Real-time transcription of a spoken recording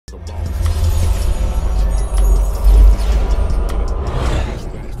Unique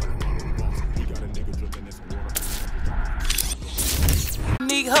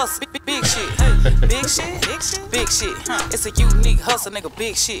hustle, big shit, hey, big shit, big shit, big shit. It's a unique hustle, nigga,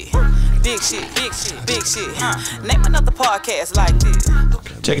 big shit, big shit, big shit, big shit. Name another podcast like this.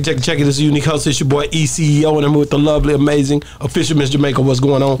 Check it. This is Unique Hustle. It's your boy ECEO, and I'm with the lovely, amazing official Miss Jamaica. What's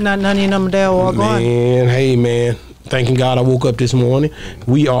going on? None of you know there. What going? Man, hey man. Thanking God I woke up this morning.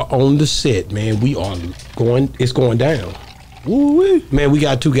 We are on the set, man. We are going. It's going down. Woo-wee. Man, we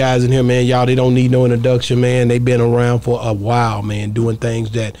got two guys in here, man. Y'all, they don't need no introduction, man. They've been around for a while, man, doing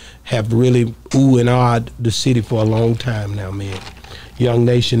things that have really ooh and ah'd the city for a long time now, man. Young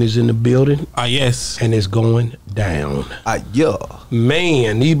Nation is in the building. Yes. And it's going down. Yeah.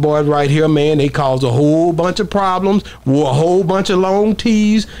 Man, these boys right here, man, they caused a whole bunch of problems, wore a whole bunch of long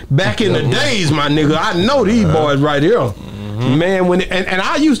tees. Back in the days, my nigga, I know these boys right here. Man, when and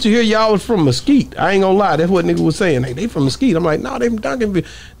I used to hear y'all was from Mesquite. I ain't gonna lie, that's what nigga was saying. Hey, they from Mesquite. I'm like, no, they from Duncanville.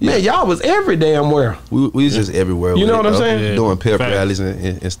 Man, y'all was every damn where. We was just everywhere. You know what I'm saying? Yeah. Doing pep rallies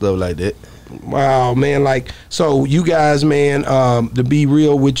and stuff like that. Wow, man, like, so you guys, man, to be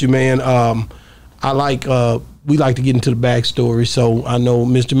real with you, man, I like, we like to get into the backstory. So I know,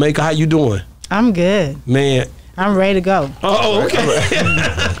 Miss Jamaica, how you doing? I'm good. Man. I'm ready to go. Oh, okay.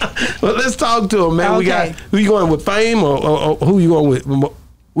 Well, let's talk to him, man. Okay. We got, who you going with, Fame or who you going with?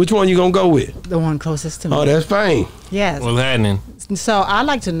 Which one you gonna go with? The one closest to me. Oh, that's Fame. Yes. What's happening? So I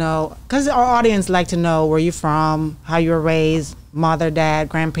like to know, because our audience like to know where you're from, how you were raised, mother, dad,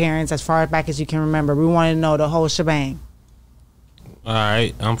 grandparents, as far back as you can remember. We want to know the whole shebang. All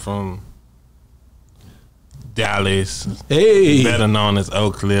right, I'm from Dallas. Hey. Better known as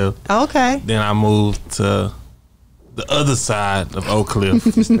Oak Cliff. Okay. Then I moved to the other side of Oak Cliff.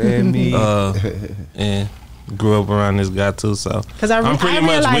 Stand me. And grew up around this guy too, so I'm pretty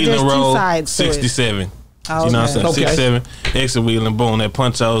much Wheeling Road 67. Oh, you know what I'm saying? Okay. 67, exit Wheeling, boom, that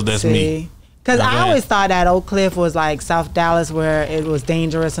punchos, that's me. Because I always thought that Oak Cliff was like South Dallas where it was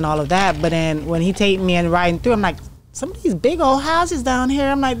dangerous and all of that. But then when he take me and riding through, I'm like, some of these big old houses down here,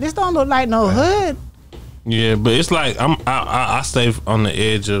 I'm like, this don't look like no hood. Yeah, but it's like I stay on the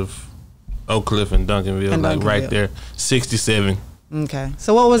edge of Oak Cliff and Duncanville, like right there, 67. Okay.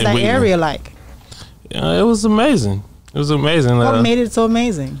 So what was that area like? Yeah, it was amazing. It was amazing. What made it so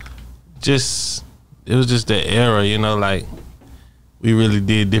amazing? It was just that era, you know, like we really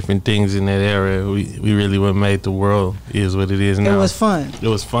did different things in that era. We really what made the world is what it is now. It was fun. It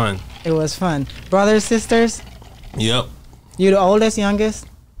was fun. It was fun. Brothers, sisters? Yep. You the oldest, youngest?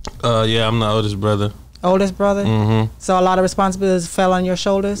 Yeah, I'm the oldest brother. Oldest brother? Mm-hmm. So a lot of responsibilities fell on your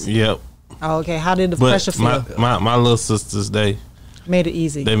shoulders? Yep. Oh, okay. How did the pressure feel? My little sisters, they made it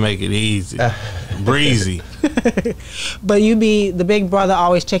easy. They make it easy. Breezy. But you be the big brother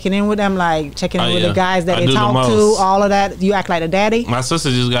always checking in with them, like checking in with the guys that they talk to, all of that. You act like a daddy? My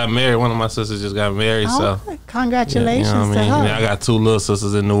sister just got married. One of my sisters just got married. Oh, so congratulations you know what I mean? to her. Yeah, I got two little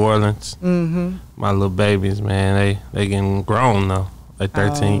sisters in New Orleans. Mm-hmm. My little babies, man, they getting grown though. They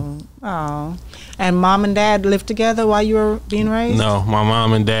 13. Oh. And mom and dad lived together while you were being raised? No, my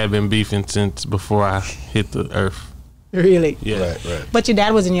mom and dad been beefing since before I hit the earth. Really? Yeah. Right. But your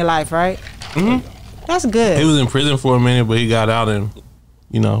dad was in your life, right? Mm-hmm. That's good. He was in prison for a minute, but he got out and,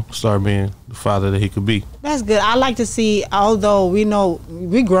 you know, started being the father that he could be. That's good. I like to see, although we know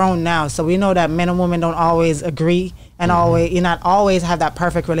we're grown now, so we know that men and women don't always agree and you not always have that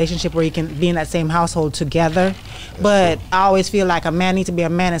perfect relationship where you can be in that same household together. But I always feel like a man needs to be a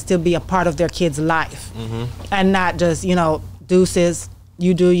man and still be a part of their kid's life, and not just, you know, deuces,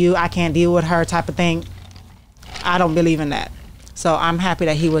 you do you, I can't deal with her type of thing. I don't believe in that. So I'm happy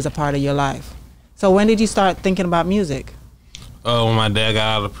that he was a part of your life. So when did you start thinking about music? When my dad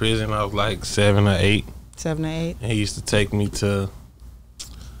got out of prison, I was like 7 or 8. 7 or 8. And he used to take me to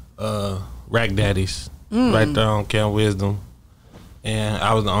Rack Daddy's right there on Camp Wisdom. And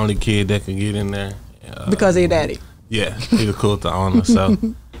I was the only kid that could get in there. Because of your daddy? Yeah, he was cool with the owner. So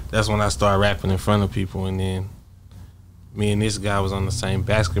that's when I started rapping in front of people. And then me and this guy was on the same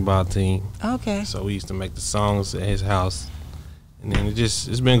basketball team. Okay. So we used to make the songs at his house. And then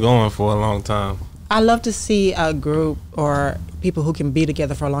it's been going for a long time. I love to see a group or people who can be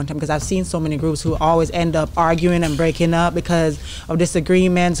together for a long time, because I've seen so many groups who always end up arguing and breaking up because of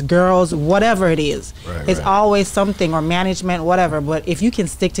disagreements, girls, whatever it is. It's always something, or management, whatever. But if you can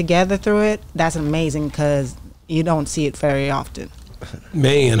stick together through it, that's amazing, because you don't see it very often.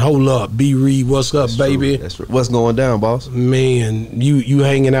 Man, hold up. B. Reed, what's up, baby? That's what's going down, boss? Man, you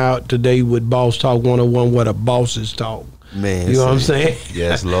hanging out today with Boss Talk 101, where the bosses talk. Man, You know what I'm saying?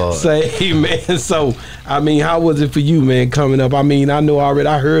 Yes, Lord. Say, man. So, I mean, how was it for you, man, coming up? I mean, I know already.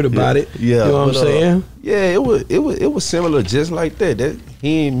 I heard about it. Yeah, You know what I'm saying? Yeah, it was similar, just like that. That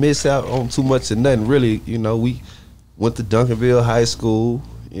he ain't miss out on too much of nothing, really. You know, we went to Duncanville High School,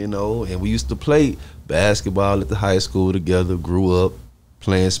 you know, and we used to play basketball at the high school together. Grew up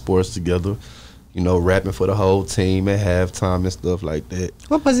playing sports together. You know, rapping for the whole team at halftime and stuff like that.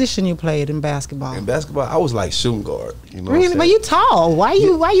 What position you played in basketball? In basketball, I was like shooting guard. You know, Really? But you tall. Why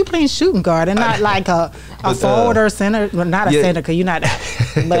you playing shooting guard and not like a forward or center? Well, not a center because you're not.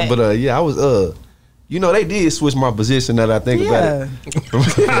 But, but yeah, I was you know, they did switch my position. Now that I think about it.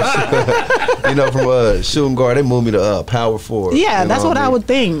 You know, from shooting guard, they moved me to power forward. yeah, you that's know what I mean? would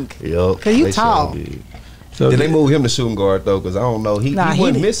think. Yep. Because you they tall. sure did. So Then they moved him to shooting guard though, because I don't know, he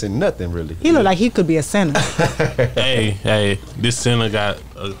wasn't he- missing nothing really. He looked like he could be a center. Hey, this center got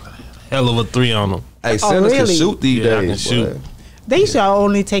a hell of a 3 on him. Hey, centers can really? shoot these Yeah, I days. can boy. shoot. They used to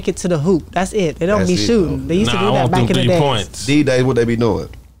only take it to the hoop. That's it. They don't That's be it, shooting. though. They used to Nah, do I that want back them in the 3 day. points. These days, what they be doing?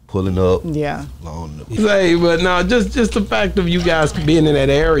 Pulling up, Yeah. long. Say, but no, just the fact of you guys being in that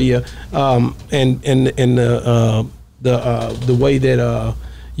area, and the way that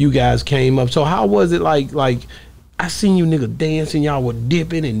you guys came up. So how was it like? I seen you nigga dancing, y'all were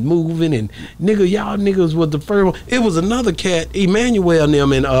dipping and moving, and y'all niggas was the first one. It was another cat, Emmanuel and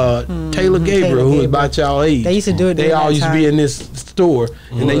them, and Taylor Gabriel, who was about y'all age. They used to do it They during all that used to be time. in this store,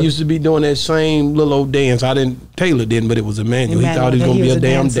 and they used to be doing that same little old dance. Taylor didn't, but it was Emmanuel. He thought he was gonna be a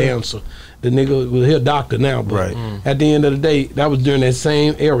damn dancer. The nigga was a doctor now, but at the end of the day, that was during that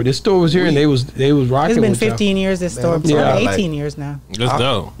same era. This store was here, and they was rocking. It's been with y'all. 15 years this store. I'm Yeah, talking 18 like- years now. That's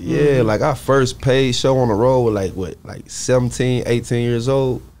dope. Yeah, like our first paid show on the road was like 17, 18 years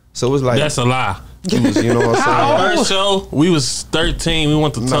old. So it was like That's a lie. it was, you know what I'm saying? First show, we was 13. We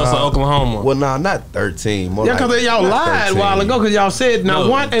went to Tulsa, Oklahoma. Well, nah, not 13. More Yeah, like, because y'all not lied a 13. while ago. Because y'all said now No,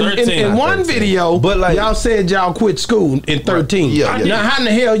 one in 13, one 13. video, But like- y'all said y'all quit school in 13. Yeah, yeah. Now how in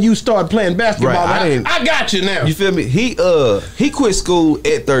the hell you start playing basketball? Right, I didn't- I got you now. You feel me? He quit school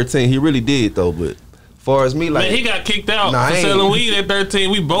at 13. He really did though, but far as me, like Man, he got kicked out Nah, for I ain't- selling weed at 13.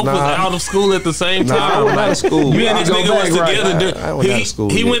 We both was Nah. out of school at the same Nah, time. I went out of school. Me and I this go nigga back, was right. together. I went out of school,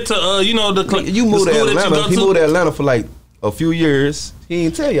 He yeah. went to you moved the to school that you Atlanta. go He to. moved to Atlanta for like a few years. He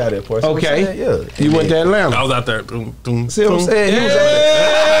didn't tell y'all that part. See what I'm Okay. saying? Yeah. You went to Atlanta. I was out there. Boom, boom, See what I'm boom. saying? He was out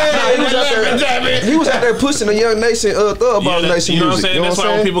there. Nah, he was out there. He was out there pushing the Young Nation, Thug Yeah, About Nation you know what I'm music. saying? You know That's what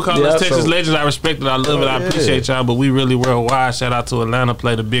why I'm when saying? people call Yeah, us Texas so- legends, I respect it. I love it. I yeah. appreciate y'all. But we really worldwide. Shout out to Atlanta.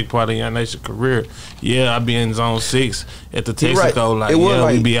 Played a big part of Young Nation career. Yeah, I be in Zone 6 at the He right. Texaco. Like, It was yeah,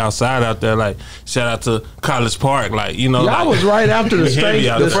 we like- be outside out there. Like, shout out to College Park. Like, you know, Y'all like, was right after the we heavy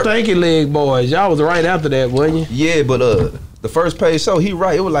out there. stanky leg boys. Y'all was right after that, wasn't you? Yeah, but the first page show, he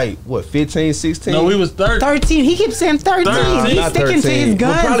right. It was like what 15, 16. No, we was 30. 13. He keeps saying 13. Nah, He's not sticking to 13. his But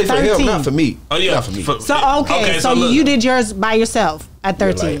guns. probably for 13. him, not for me. Oh yeah, Not for me. So okay, so look, you did yours by yourself at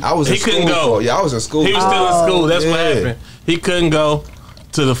 13. Like, I was in He couldn't school go. for- Yeah, I was in school. He was still in school. That's what yeah. happened. He couldn't go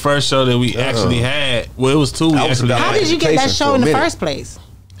to the first show that we actually had. Well, it was 2 we I was actually about How had. did you get that education show for a in the minute. first place?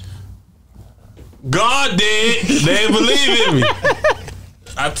 God did. They didn't believe in me.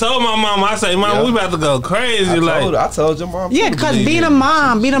 I told my mom, I say, Mom, Yeah. we about to go crazy. I told your mom. Yeah, too to because believe being in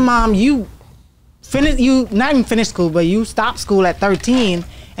a mom, you not even finished school, but you stopped school at 13,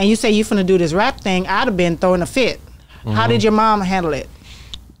 and you say you finna do this rap thing. I'd have been throwing a fit. How did your mom handle it?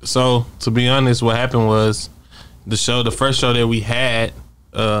 So, to be honest, what happened was the first show that we had,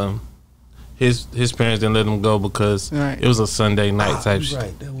 his parents didn't let him go because Right. it was a Sunday night type shit.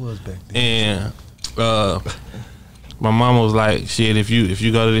 Right, that was back then. And my mama was like, "Shit, if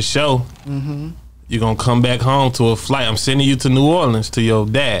you go to this show, you're gonna come back home to a flight. I'm sending you to New Orleans to your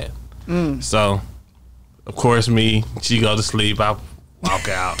dad." So, of course, she go to sleep. I walk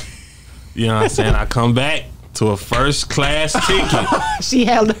out. You know what I'm saying? I come back to a first class ticket She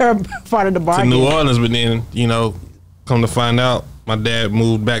held her part of the to bargain. New Orleans, but then come to find out, my dad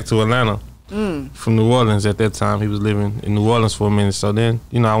moved back to Atlanta from New Orleans. At that time, he was living in New Orleans for a minute. So then,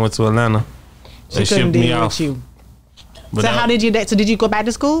 I went to Atlanta. She They couldn't shipped me deal off. with you. But So how did you? So did you go back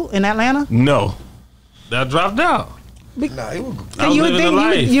to school in Atlanta? No, I dropped out. Nah, it was. I was You would living think the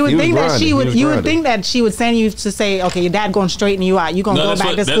life. you would He was think that grinding. she He would was you would grinding. think that she would send you to say, okay, your dad gonna straighten you out. You gonna go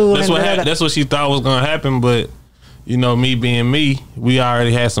back to school that's and that's what she thought was gonna happen. But me being me, we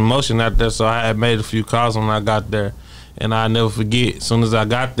already had some motion out there, so I had made a few calls when I got there, and I never forget. As soon as I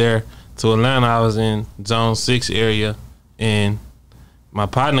got there to Atlanta, I was in Zone 6 area, and my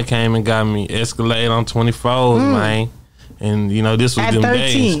partner came and got me Escalade on 24s, man. And this was at them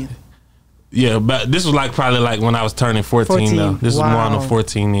 13. days. Yeah, but this was probably when I was turning 14 though. 14. This was more on the Wow.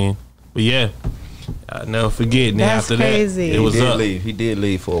 14 end. But yeah, I never forget. And then That's after crazy. that, it was up. He did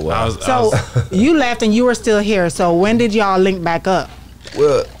leave for a while. So you left and you were still here. So when did y'all link back up?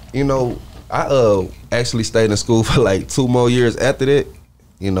 Well, you know, I actually stayed in school for like 2 more years after that.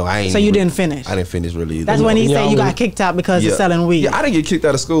 You know, I ain't. So you didn't finish? I didn't finish really either. That's when he Y'all said you was- got kicked out because of selling weed. Yeah, I didn't get kicked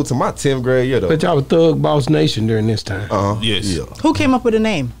out of school till my 10th grade year though. But y'all was Thug Boss Nation during this time. Yes. Yeah. Who came up with the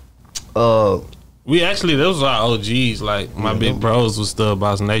name? We actually, those were our OGs. Like my big bros was Thug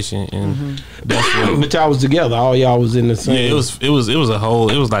Boss Nation, and that's what. But y'all was together. All y'all was in the same. Yeah, it was a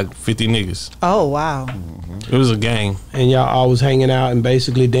whole. It was like 50 niggas. Oh, wow. It was a gang And y'all always hanging out and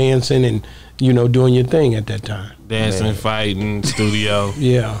basically dancing and doing your thing at that time. dancing, fighting, studio.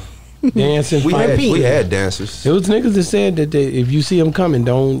 Yeah, dancing. We fighting. had dancers. It was niggas that said that if you see them coming,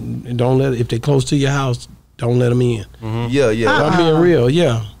 don't let if they close to your house, don't let them in. Yeah. I'm being real.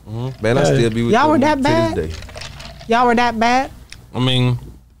 Yeah. Man, I still be with Y'all them were that to bad? this day. Y'all were that bad? I mean,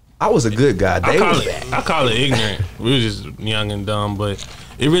 I was a good guy. They was bad. I call it ignorant. We was just young and dumb, but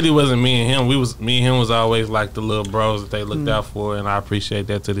it really wasn't me and him. Me and him was always like the little bros that they looked out for, and I appreciate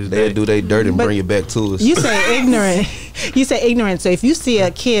that to this day. They'd do they dirt and But bring it back to us. You say ignorant. You say ignorant. So if you see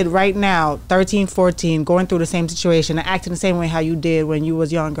a kid right now, 13, 14, going through the same situation and acting the same way how you did when you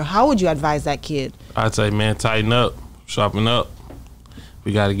was younger, how would you advise that kid? I'd say, man, tighten up, sharpen up.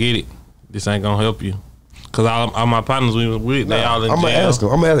 We got to get it. This ain't gonna help you. Cause all my partners we was with, they all in I'm jail.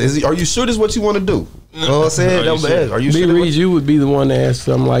 gonna ask him. Are you sure this is what you want to do? You know what I'm saying? Are you sure? Are you B. sure? Reed, you would be the one to ask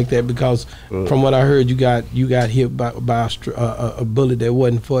something like that because from what I heard, you got hit by a bullet that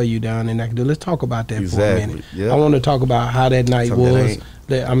wasn't for you down in that. Let's talk about that for a Exactly, minute. yeah. I want to talk about how that night Something that was. ain't-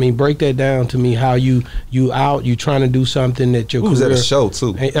 I mean, break that down to me. How you out? You trying to do something that your We was career. at a show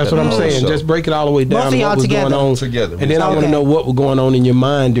too. Hey, that's what I'm saying. Just break it all the way Both down of to y'all what was together. going on Together. and then I want to Okay. know what was going on in your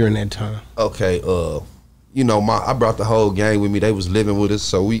mind during that time. Okay, you know, I brought the whole gang with me. They was living with us,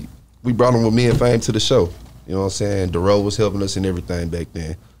 so we brought them with me and Fame to the show. You know what I'm saying? Dero was helping us and everything back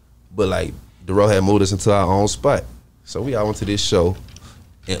then. But like Dero had moved us into our own spot. So we all went to this show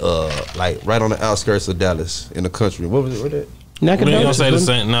and like right on the outskirts of Dallas in the country. What was it? What that? We ain't gonna Nacogdoches, say the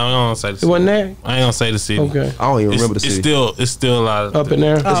wasn't it? same. No, we don't gonna say the It city. wasn't there? I ain't gonna say the city. Okay. I don't even remember the city. It's still a lot of Up in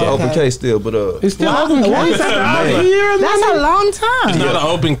there. It's an open okay. case still, but It's still Wow. open What? case after all Man. the years. That's a long It's time. not an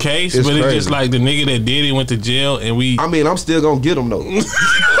open case, It's but it's crazy. just like the nigga that did it went to jail, and we. I mean, I'm still gonna get them though.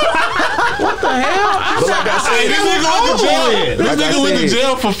 What the hell? But like I Hey, said, this nigga went to jail. This Like I nigga went to said.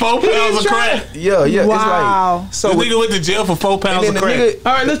 jail for 4 pounds of crack. yeah. Wow. It's like This nigga went to jail for 4 and pounds then of the crack. nigga,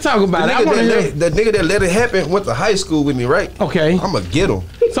 All right, let's talk the about it. I nigga, want to that hear. let, the nigga that let it happen went to high school with me, right? Okay. I'm gonna get him.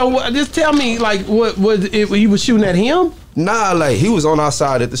 So just tell me, like, what was it? He was shooting at him? Nah, like he was on our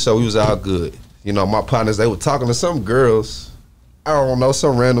side at the show. He was all good. You know, my partners, they were talking to some girls. I don't know,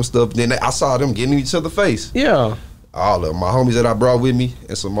 some random stuff. Then I saw them getting in each other's face. Yeah. All of them, my homies that I brought with me,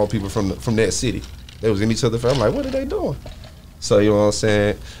 and some more people from that city. They was in each other's face. I'm like, what are they doing? So you know what I'm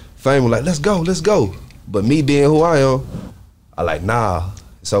saying? Fame was like, let's go. But me being who I am, I like, nah.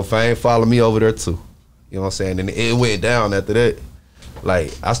 So Fame followed me over there too. You know what I'm saying? And it went down after that.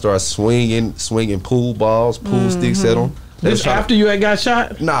 Like I started swinging pool balls, pool sticks at them. This after you had got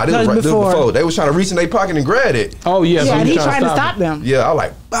shot? Nah, this No, was right before. before. They was trying to reach in their pocket and grab it. Oh, yeah. Yeah, so and you he tried to stop it. them. Yeah, I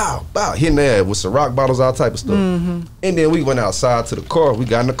like bow, hitting their ass with some rock bottles, all type of stuff. And then we went outside to the car. We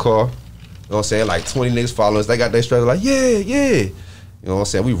got in the car. You know what I'm saying? Like 20 niggas following us. They got their straps like, yeah. You know what I'm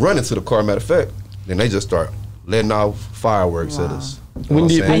saying? We run into the car, matter of fact. Then they just start letting off fireworks at us. You know When what I'm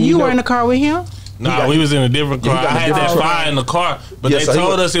did- saying? And you were in the car with him? Nah, we was in a different car. Yeah, he got I a had different that car. fire in the car, but Yeah, they so he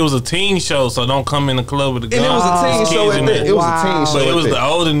told was- us it was a teen show, so don't come in the club with the guns. And it was a There's teen kids show in at there. that. It was a Wow. teen show But it at was that. the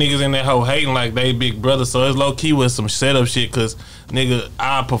older niggas in that whole hating like they big brother, so it's low key with some setup shit. Cause nigga,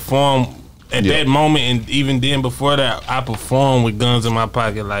 I perform at Yeah. that moment, and even then before that, I perform with guns in my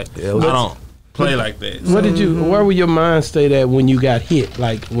pocket. Like Yeah, I don't play like that. What did you? Where were your mind state at when you got hit?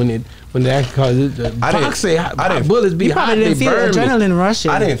 Like when that because I didn't- Fox say I didn't- bullets be You hot, probably they didn't feel burn me. adrenaline rushing.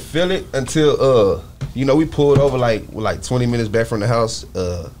 I didn't feel it until you know, we pulled over like 20 minutes back from the house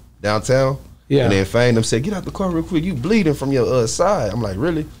downtown. Yeah. And then Fame them said, get out the car real quick. You bleeding from your side. I'm like,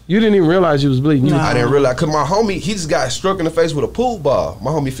 really? You didn't even realize you was bleeding. You No. I didn't realize, cause my homie, he just got struck in the face with a pool ball.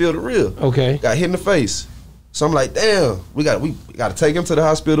 My homie feel the real. Okay. Got hit in the face. So I'm like, damn, we got to take him to the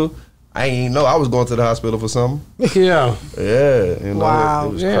hospital. I ain't even know I was going to the hospital for something. Yeah. Yeah, you know, Wow.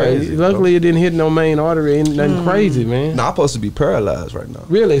 it was Yeah. crazy. Luckily, it didn't hit no main artery. Ain't nothing crazy, man. No, I'm supposed to be paralyzed right now.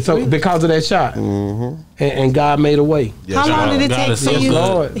 Really? So because of that shot, and God made a way. How long did it God take is for so you?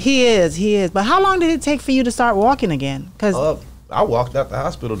 good. He is. But how long did it take for you to start walking again? Because I walked out the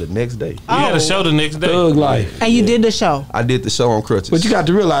hospital the next day. You had a show the next day. Thug life. And you did the show. I did the show on crutches. But you got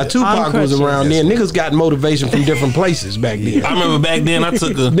to realize Tupac was around then. Niggas got motivation from different places back then. I remember back then I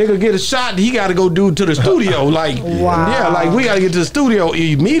took a Nigga get a shot, he got to go do it to the studio. Like, yeah, like we got to get to the studio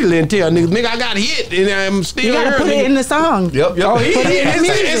immediately and tell niggas, nigga, I got hit and I'm still You gotta here. put it in the song. Yep. Oh,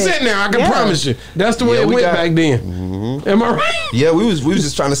 it's in there. I can promise you. That's the way it went back then. Am I right? Yeah, we was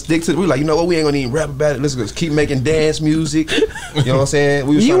just trying to stick to it. We were like, you know what, we ain't gonna even rap about it. Let's just keep making dance music. You know what I'm saying?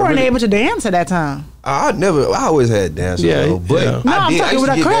 We was You trying to weren't really- able to dance at that time. I always had dancers, though. But yeah. No, I I'm used talking to with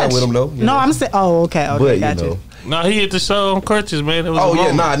a get down crutch. with them, though. No, I'm saying. Oh, okay. But, you Got know. you. No, he hit the show on crutches, man. It was Oh, a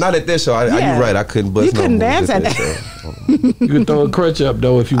yeah, moment. not at that show. You're right. I couldn't bust You couldn't no moves dance at that. show. You could throw a crutch up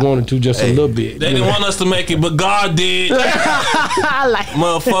though if you wanted to, just a little bit. They didn't want us to make it, but God did. I like.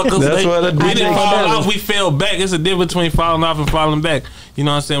 Motherfuckers. That's what it we did. didn't fall off, we fell back. It's a difference between falling off and falling back. You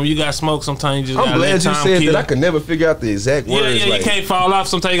know what I'm saying? When you got smoke, sometimes you just I'm gotta glad let you time said kill. that. I could never figure out the exact words. Yeah, you can't fall off.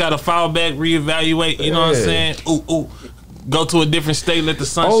 Sometimes you gotta fall back, reevaluate. You know what I'm saying? Ooh. Go to a different state, let the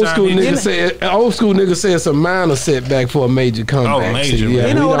sun Old shine. school in. nigga said it's a minor setback for a major comeback. Oh, major, See, man.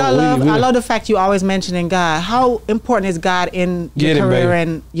 You know we what I don't- love? we I don't- love the fact you always mentioning God. How important is God in your Get it, career baby.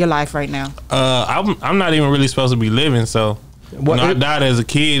 and your life right now? I'm not even really supposed to be living, so. What- I died as a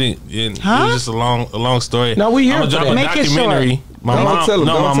kid, and it was just a long story. No, we here I'm gonna for drop that. a Make it documentary. My Don't mom, tell 'em.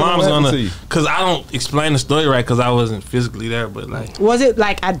 no, Don't my tell 'em mom's what happened gonna, to you. cause I don't explain the story right, cause I wasn't physically there, but like Was it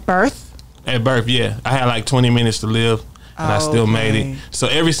like at birth? at birth, yeah, I had like 20 minutes to live, and I still made Okay. it. So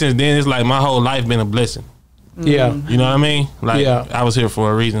ever since then, it's like my whole life been a blessing. Yeah. You know what I mean? Like Yeah. I was here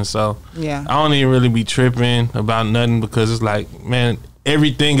for a reason, so Yeah. I don't even really be tripping about nothing because it's like, man,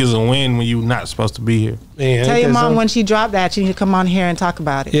 everything is a win when you're not supposed to be here. Man, Tell ain't your that mom something? when she dropped that, she need to come on here and talk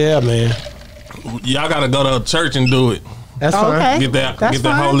about it. Yeah, man. Y'all gotta go to a church and do it. That's fine. Okay. Get that That's get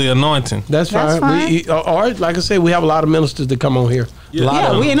that fine. holy anointing. That's That's fine. fine. Or like I said, we have a lot of ministers that come on here. A lot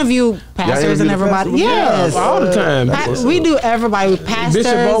Yeah, of we them. interview pastors interview and the everybody. pastors? Yes. all the time. We do everybody with pastors,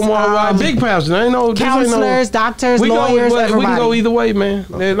 Bishop Omar, big pastor. Ain't no this ain't no- counselors, doctors, we lawyers, go, we everybody. can go either way, man.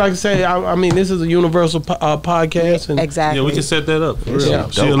 Like I say, I mean, this is a universal podcast, and Exactly. Yeah, we can set that up. For real. Yeah.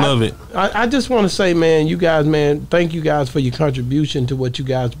 She'll love it. I just want to say, man, you guys, man, thank you guys for your contribution to what you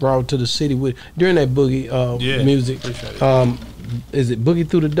guys brought to the city with during that boogie music. Appreciate it. Is it Boogie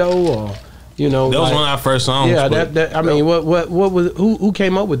Through the Door, or you know? That was like- one of our first songs. Yeah, but, that. I mean, what was who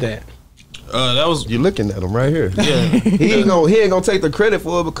came up with that? that was You're looking at him right here. yeah. He ain't gonna take the credit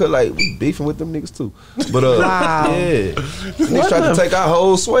for it because like we beefing with them niggas too. But Wow. yeah, they tried to take our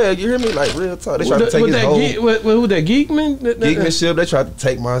whole swag. You hear me? Like real talk. They tried to take with his that whole who that Geekman? geekmanship. They tried to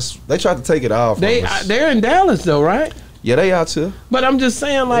take They tried to take it all from us. They're in Dallas though, right? Yeah, they out here. But I'm just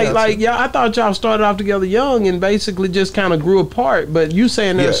saying, like y'all. I thought y'all started off together young and basically just kind of grew apart. But you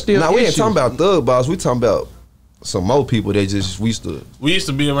saying there's still Now we ain't issues. talking about Thug Boss. We talking about some more people that just we used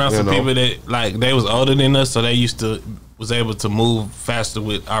to be around You some know. people that like they was older than us, so they was able to move faster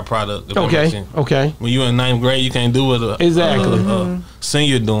with our product. if that makes Okay, sense. okay. When you in ninth grade, you can't do what Exactly. a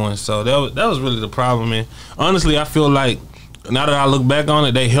senior doing. So that was really the problem. And honestly, I feel like now that I look back on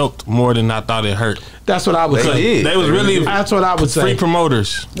it, they helped more than I thought it hurt. That's what I would They say. did. They was They really did. That's what I would say. free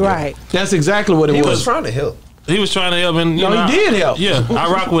promoters. Right. That's exactly what it He was. was trying to help. He was trying to help, and you No, know, he did help. Yeah,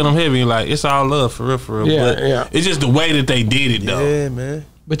 I rock with him heavy. Like it's all love for real. Yeah, but yeah. It's just the way that they did it, though. Yeah, man.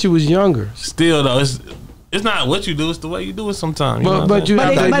 But you was younger. Still though, it's not what you do; it's the way you do it. Sometimes, you know what I'm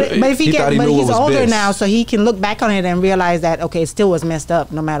saying? But if He thought he knew what he's was older best. now, so he can look back on it and realize that okay, it still was messed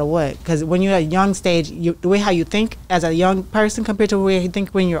up no matter what. Because when you're at a young stage, the way how you think as a young person compared to the way you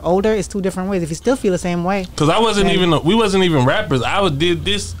think when you're older is two different ways. If you still feel the same way, Cause we wasn't even rappers. I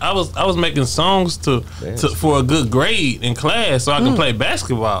was making songs to for a good grade in class so I could play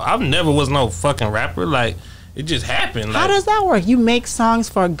basketball. I never was no fucking rapper. Like it just happened. how Like, does that work? You make songs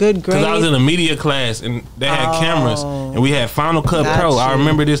for a good grade. Cause I was in a media class and they had cameras and we had Final Cut Got Pro. I you.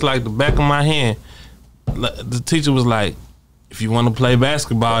 remember this like the back of my hand. Like, the teacher was like, "If you want to play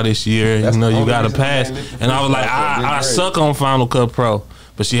basketball this year, That's you know the you only got to reason pass." I didn't And I was like, fifth I grade. suck on Final Cut Pro,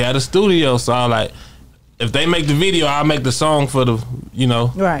 but she had a studio, so I was like, if they make the video, I'll make the song for the, you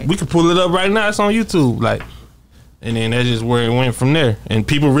know, Right. We could pull it up right now. It's on YouTube, like, and then that's just where it went from there. And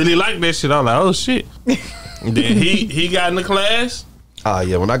people really liked that shit. I was like, oh shit. And then he got in the class. Ah,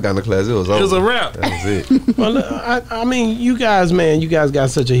 yeah. When I got in the class, it was over. It was a wrap. That was it. Well, I mean, you guys, man, you guys got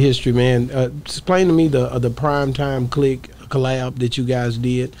such a history, man. Explain to me the Primetime Click collab that you guys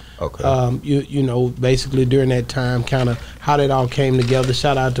did. Okay. You know, basically during that time, kind of how that all came together.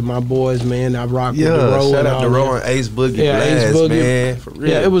 Shout out to my boys, man. I rock with the road. Shout and out to all Ro that. and Ace Boogie Ace Blast, Boogie. man. For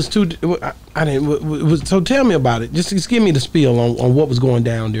real. Yeah, it was too. I didn't. It was, so tell me about it. Just give me the spiel on what was going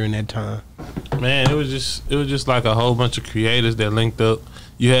down during that time. Man, it was just like a whole bunch of creators that linked up.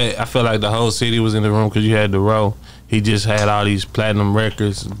 I felt like the whole city was in the room because you had DeRoe. He just had all these platinum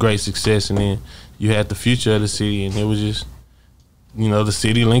records, great success, and then you had the future of the city, and it was just, the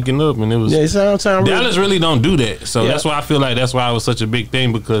city linking up, and it was. Yeah, it sound Dallas really don't do that, so that's why I feel like that's why it was such a big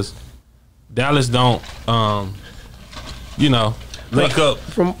thing, because Dallas don't, link up.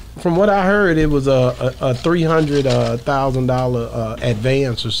 From what I heard, it was a $300,000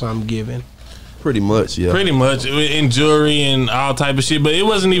 advance or something given. Pretty much, yeah. Pretty much, in jewelry and all type of shit. But it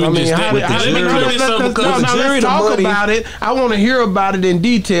wasn't even just that. Let's talk about it. I want to hear about it in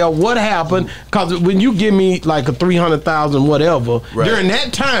detail. What happened? Because when you give me like a 300,000 whatever during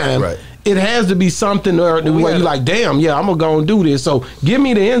that time, it has to be something where you're like, damn, yeah, I'm gonna go and do this. So give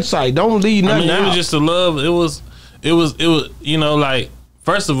me the insight. Don't leave nothing out. It was just the love. It was like,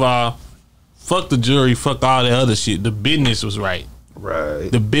 first of all, fuck the jewelry, fuck all that other shit. The business was right. Right.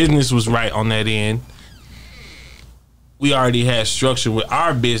 The business was right on that end. We already had structure with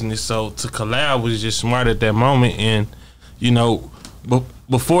our business, so to collab was just smart at that moment. And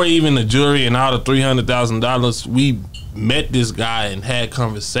before even the jewelry and all the $300,000, we met this guy and had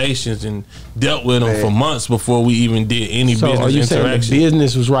conversations and dealt with him for months before we even did any business are you interaction. Saying the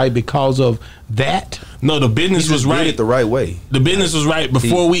business was right because of that? No, the business was right. Did it the right way. The business was right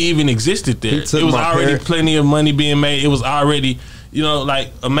before we even existed there. It was already plenty of money being made. It was already,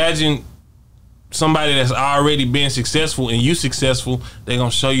 imagine somebody that's already been successful and you successful, they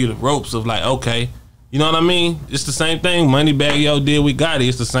gonna show you the ropes of like, okay, you know what I mean? It's the same thing Moneybagg Yo did with Gotti.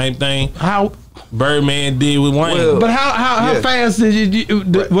 It's the same thing how Birdman did with Wayne. Well, but how fast did you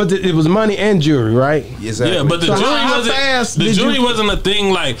was it? It was money and jewelry, right? Exactly. Yeah, but the jewelry wasn't a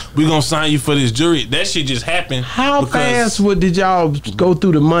thing like we gonna sign you for this jewelry. That shit just happened. How fast did y'all go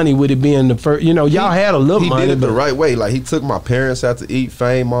through the money with it being the first? Y'all had a little money. He did it the right way. Like he took my parents out to eat.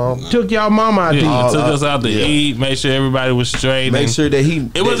 Fame mom took y'all mama out to eat. Took us out to eat. Made sure everybody was straight. Make sure that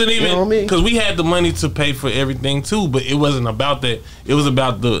it wasn't even because we had the money to pay for everything too. But it wasn't about that. It was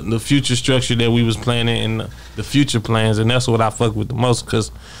about the future structure that we was planning and the future plans, and that's what I fuck with the most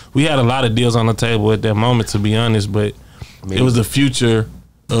because we had a lot of deals on the table at that moment, to be honest. But it was the future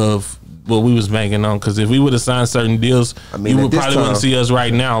of what we was banking on. Because if we would have signed certain deals, you would probably wouldn't see us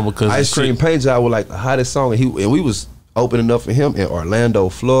right now. Because Ice Cream Paint Job was like the hottest song, and we was opening up for him in Orlando,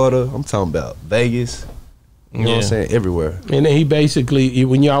 Florida. I'm talking about Vegas. You know what I'm saying? Everywhere. And then he basically,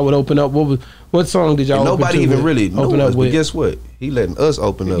 when y'all would open up, what song did y'all nobody even really open up with? But guess what? He letting us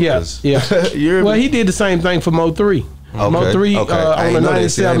open up. Yeah. Well, he did the same thing for Mo 3. Okay. Mo 3 on the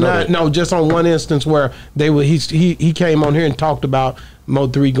 97.9. No, just on one instance where he came on here and talked about Mo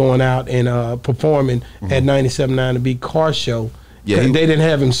 3 going out and performing at 97.9 to be car show. Yeah, they didn't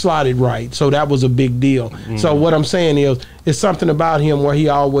have him slotted right, so that was a big deal. So what I'm saying is, it's something about him where he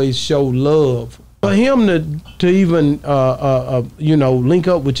always showed love. For him to even link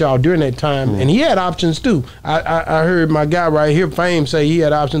up with y'all during that time, and he had options too. I heard my guy right here, Fame, say he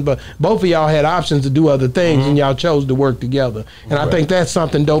had options, but both of y'all had options to do other things, and y'all chose to work together. And I think that's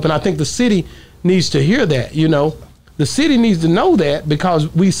something dope. And I think the city needs to hear that. The city needs to know that because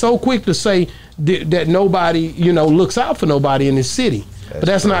we so quick to say that nobody looks out for nobody in this city, but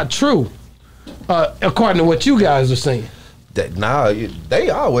that's not true, according to what you guys are saying. They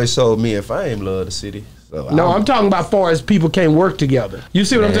always showed me and Fame love the city. So I'm talking about far as people can't work together. You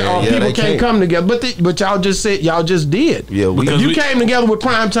see what I'm saying? People can't come together, but y'all just said y'all just did. Yeah, you came together with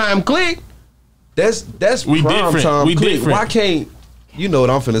Primetime Click. That's Primetime Click. Why can't you know what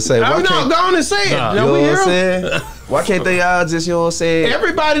I'm finna say? I'm not going to say it. You know what I'm saying? Why can't they all just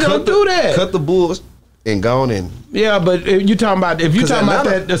Everybody don't do that. Cut the bulls and go on in. Yeah, but if you talking about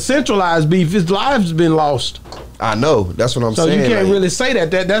that the centralized beef, his lives been lost. I know. That's what I'm saying. So you can't really say that.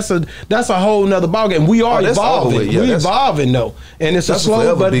 That's a whole nother ballgame. We are evolving. We're evolving though, and it's a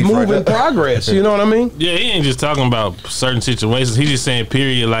slow but moving progress. You know what I mean? Yeah, he ain't just talking about certain situations. He's just saying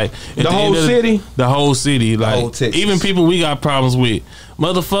period. Like the whole city. The whole city. Like whole even people we got problems with,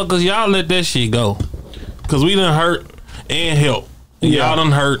 motherfuckers. Y'all let that shit go, cause we done hurt and help. Y'all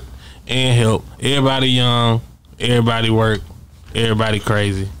done hurt and help. Everybody young. Everybody work. Everybody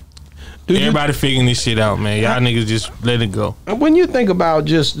crazy. Everybody figuring this shit out, man. Y'all niggas just let it go. When you think about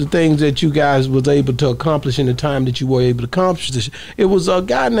just the things that you guys was able to accomplish in the time that you were able to accomplish this, it was a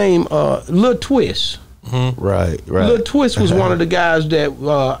guy named Lil Twist. Right. Lil Twist was one of the guys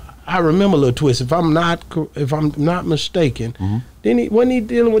that I remember. Lil Twist, if I'm not mistaken, wasn't he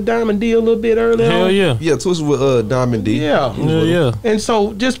dealing with Diamond D a little bit earlier? Hell yeah. Yeah, Twist with Diamond D. Yeah. And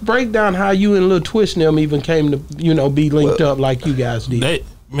so just break down how you and Lil Twist and them even came to be linked up like you guys did.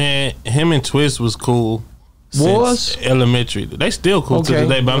 Man, him and Twist was cool. Was? since elementary. They still cool to Okay.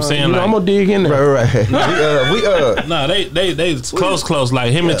 today, but I'm saying like I'm gonna dig in there. Right. nah, they close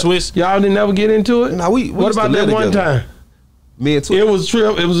like him and Twist. Y'all didn't never get into it. Nah, we What used to about live that one together. time? Me and Twist. It was a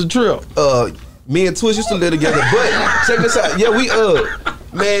trip. It was a trip. Me and Twist used to live together, but check this out. Yeah,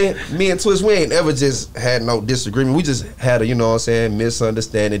 man, me and Twist, we ain't ever just had no disagreement. We just had a, you know what I'm saying,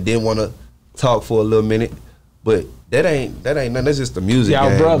 misunderstanding. Didn't want to talk for a little minute, but that ain't nothing. That's just the music. Y'all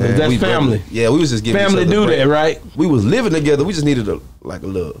game, brothers. man. That's We family. brothers. Yeah, we was just giving Family each other do a break. that, right? We was living together. We just needed a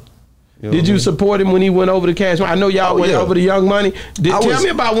love. You know Did what you I mean? support him when he went over to Cash Money? I know y'all went yeah. over to Young Money. Tell me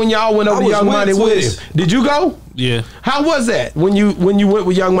about when y'all went over to was Young with Money Twist. with him. Did you go? Yeah. How was that when you went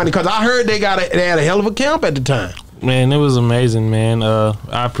with Young Money? Because I heard they had a hell of a camp at the time. Man, it was amazing, man.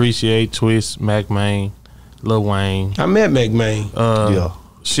 I appreciate Twist, Mac Main, Lil Wayne. I met McMahon.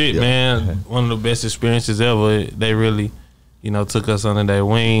 Shit, man, one of the best experiences ever. They really, took us under their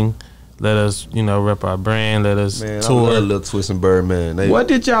wing, let us, rep our brand, let us Man, tour. I love Lil Twist and Birdman. What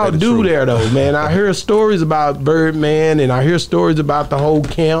did y'all do there though, man? I hear stories about Birdman, and I hear stories about the whole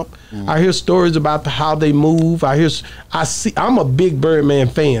camp. I hear stories about how they move. I'm a big Birdman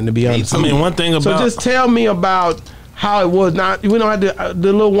fan, to be honest. I mean, one thing about So just tell me about how it was. Not we don't have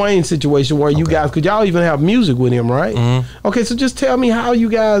the Lil Wayne situation where you guys, could y'all even have music with him, right? Okay, so just tell me how you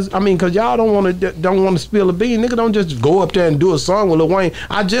guys. I mean, cause y'all don't want to spill a bean. Nigga, don't just go up there and do a song with Lil Wayne.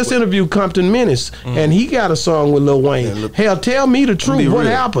 I just interviewed Compton Menace, and he got a song with Lil Wayne. Man, look, hell, tell me the truth. What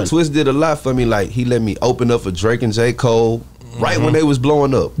happened? Twist did a lot for me. Like he let me open up for Drake and J. Cole right when they was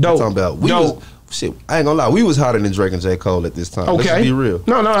blowing up. Dope. I'm talking about shit. I ain't gonna lie, we was hotter than Drake and J. Cole at this time. Okay, Let's be real.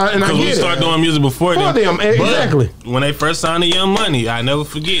 No, and I because get we it. started doing music before them. Exactly. But when they first signed to Young Money, I never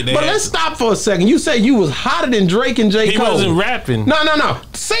forget. But let's stop for a second. You say you was hotter than Drake and J. He Cole. wasn't rapping. No.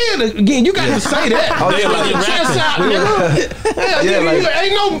 Say it again. You got to say that. Oh, yeah, Get your chest out, nigga. Hell, Yeah, nigga, like-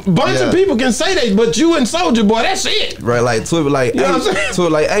 ain't no bunch of people can say that, but you and Soulja Boy, that's it. Right, like Twist, like, You know what I'm saying?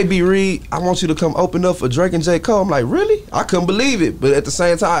 Twist, like, hey, B. Reed, I want you to come open up for Drake and J. Cole. I'm like, really? I couldn't believe it, but at the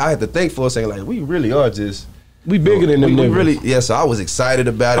same time, I had to think for a second, like, we really are just. We bigger than them We niggas. really, yeah. So I was excited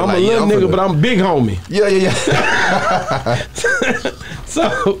about it. I'm like, a little nigga, finna- but I'm big homie. Yeah.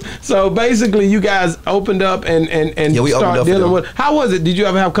 So basically, you guys opened up and Yeah, we opened start up for dealing them. with. How was it? Did you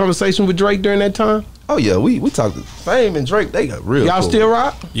ever have conversation with Drake during that time? Oh yeah, we talked. Fame and Drake, they got real. Y'all cool. still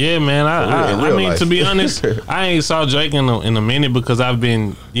rock? Yeah, man. in I real mean, life. to be honest, I ain't saw Drake in a minute because I've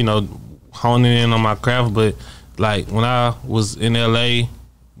been, honing in on my craft. But like when I was in LA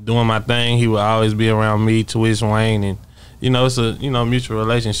doing my thing, he would always be around me, Twist, Wayne, and it's a mutual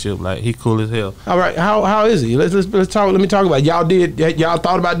relationship. Like he cool as hell. All right, how is he? Let's talk. Let me talk about it. Y'all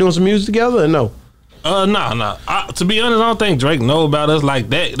thought about doing some music together or no? Nah. To be honest, I don't think Drake know about us like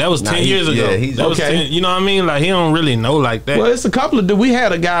that. That was 10 years ago. yeah, he's- That was okay. 10, you know what I mean? Like he don't really know like that. Well, it's a couple of. We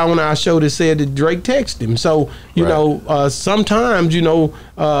had a guy on our show that said that Drake texted him. So sometimes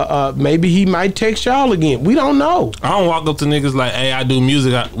maybe he might text y'all again. We don't know. I don't walk up to niggas like, hey, I do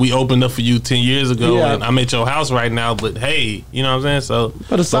music. We opened up for you 10 years ago, Yeah. and I'm at your house right now. But hey, you know what I'm saying? So,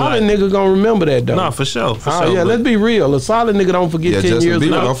 But a solid nigga gonna remember that though. No, for sure. Yeah, let's be real. A solid nigga don't forget Yeah, 10 Justin years Bieber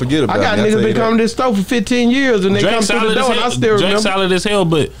ago. don't forget about I got me, I niggas tell been you that. coming to this store for 15 years and they come through the door and I still Drake remember. solid as hell,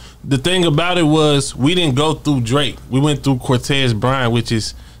 but the thing about it was we didn't go through Drake. We went through Cortez Bryant, which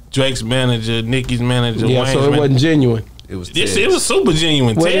is Drake's manager, Nicki's manager, Yeah, Wayne's so it manager. wasn't genuine. It was. Yes, Tez. it was super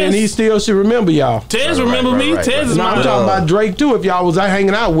genuine. Well, and he still should remember y'all. Tez Right, remember right, me. right, Tez right. is No, I'm my talking about Drake too. If y'all was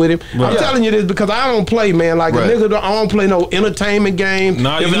hanging out with him, I'm telling you this because I don't play, man. Like Right. a nigga, I don't play no entertainment game.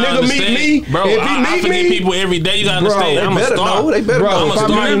 No, if you a gotta nigga understand. meet me, Bro, if I he meet forget me, people every day. You gotta Bro, understand. they I'm a better star. know. They better Bro, know. I'm a if I star.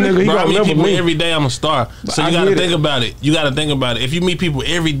 meet a nigga, he Bro, I gonna meet remember people me. every day. I'm a star. So I you gotta get it. think about it. You gotta think about it. If you meet people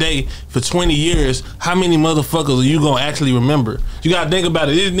every day for 20 years, how many motherfuckers are you gonna actually remember? You gotta think about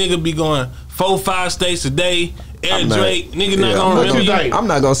it. This nigga be going 4-5 states a day. Air Drake, nigga not gonna what remember you you. think? I'm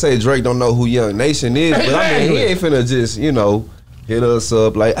not gonna say Drake don't know who Young Nation is, but I mean he ain't finna just hit us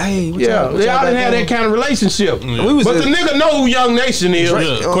up like, hey, what yeah, y'all y'all got didn't have going? that kind of relationship. We was But just- the nigga know who Young Nation is. Drake,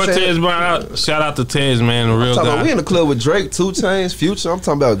 Yeah, you know what I'm Cortez saying? Brown, shout out to Tez, man, the real Talking about, guy. we in the club with Drake, 2 Chainz, Future. I'm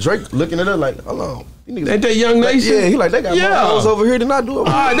talking about Drake looking at us like, hold on. You niggas- Ain't that Young like, Nation? yeah, he like, they got more hoes over here than I do. All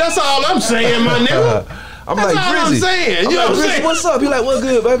right, that's all I'm saying, my nigga. I'm That's like, all I'm Drizzy. saying. I'm You know like, what I'm Drizzy, saying? what's up? He like, what's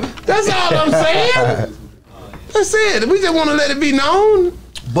good, baby? That's all I'm saying. That's it. We just want to let it be known.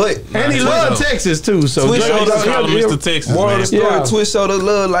 But And he love Texas too. So Twist Drake- showed us call him he'll- Mr. Texas, Moral man. of the story, Yeah. Twist showed us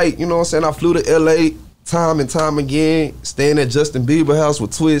love. Like, you know what I'm saying? I flew to LA time and time again, staying at Justin Bieber house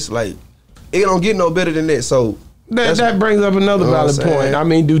with Twist. Like, it don't get no better than that. So That brings up another You know what valid I'm point. saying? I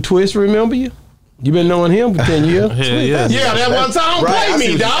mean, do Twist remember you? You been knowing him for 10 years? Yeah. Yeah, that one time. Don't Right, I play see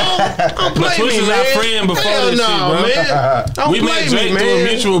me, what dog. Don't play Twist me, is man. our friend before Hell this no, shit, bro. man. Don't We play met me, Drake through a man.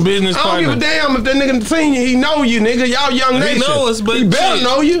 mutual business I don't partner. give a damn if that nigga seen you. He know you, nigga. Y'all young nation. know us, but he better shit.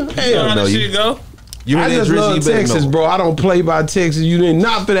 know you. You know Hell how no. that shit go? You I in that just Drizzy, love you better Texas, know. bro. I don't play by Texas. You did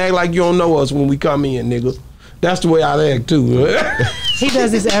not fit act like you don't know us when we come in, nigga. That's the way I act too. He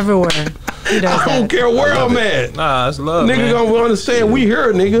does this everywhere. He does I don't that. care where I'm at. Nah, it's love, Nigga man. gonna understand we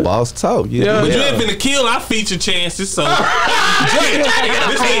here, nigga. Boss talk. Yeah. But you Yeah. ain't finna kill our feature chances, so Drake,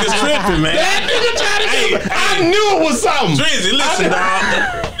 this nigga's tripping, man. That nigga tried to Hey, I knew it was something. Drizzy, listen,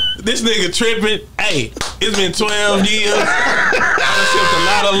 dog. This nigga tripping. Hey, it's been 12 years. I shipped a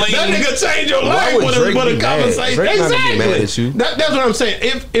lot of That ladies. nigga changed your Why life would with Drake a be mad? conversation. Drake not gonna Exactly. be mad at you. That's what I'm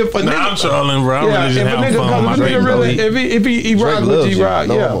saying. If a Nah, nigga, I'm trolling, bro. I'm yeah, really if just a having nigga, fun with my cause a Drake, nigga bro. really, if he Drake rock with loves you, you. rock,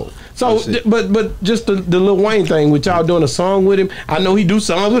 No yeah. homo. So, That's it. but just the Lil Wayne thing, with y'all doing a song with him. I know he do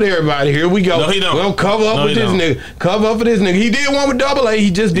songs with everybody. Here we go. No, he don't. We gonna cover up No, with he this don't. nigga. Cover up for this nigga. He did one with Double A. He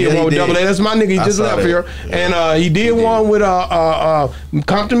just did Yeah, one he with did. Double A. That's my nigga. He I just saw left that. here, Yeah. and he did one with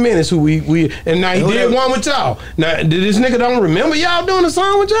Compton Menace, who we and now he Who did that? one with y'all. Now did this nigga don't remember y'all doing a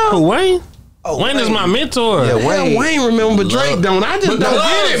song with y'all? Who, Wayne? Oh, Wayne is my mentor. Yeah, Well, Wayne remember, but Drake don't. I just don't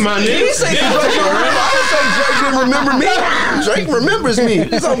get it, my nigga. He say Drake don't remember. I didn't say Drake didn't remember me. Drake remembers me.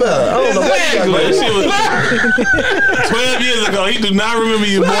 What you talking about? I don't know what you got That going shit on. was 12 years ago. He do not remember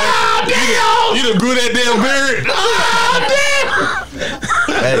you, boy. You done grew that damn beard.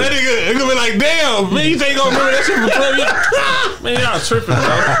 Hey, That nigga, it gonna be like, damn, man, you think he gonna remember that shit for 12 years? Man, y'all tripping,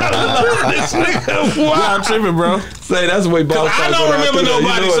 bro. This nigga, Y'all tripping, bro. Say that's the way boss. I talk don't when remember do that.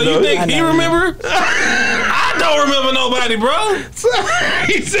 nobody, know so it, you though. think he remember? I don't remember nobody, bro.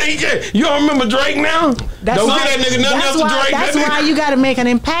 He said he can't. You don't remember Drake now? That's Don't why- get that nigga nothing that's else to why, Drake. That's That why nigga- you got to make an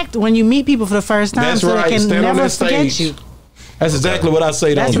impact when you meet people for the first time, That's so right. they can Stand on never that forget stage. you. That's exactly what I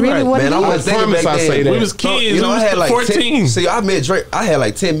say. That's though. really what Man, it I is. was thinking promise back I then. say that. We was kids. You know, we I was had like 14. 10. See, I met Drake. I had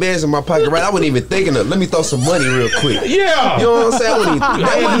like 10 bands in my pocket, right? I wasn't even thinking of, let me throw some money real quick. Yeah. You know what I'm saying? I wasn't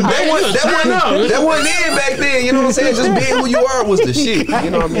even, that wasn't in back then. You know what I'm saying? Just being who you are was the shit.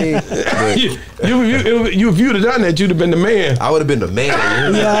 You know what I mean? But You if you'd have done that, you'd have been the man. I would have been the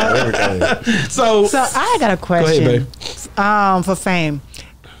man. Everything. So So I got a question. babe. For Fame.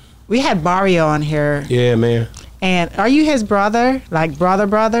 We had Barrio on here, yeah, man. and are you his brother? Like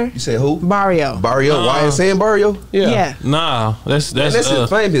brother? You say who? Barrio. Barrio. Why is saying Barrio? Yeah. Nah, that's That's his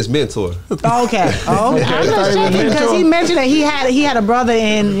Fame, his mentor. Okay. Oh, okay. I'm just checking because he mentioned that he had a brother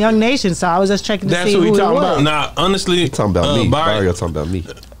in Young Nation, so I was just checking to That's see who who he he talking was. about. Nah, honestly, Talking about me. Barrio. Barrio talking about me.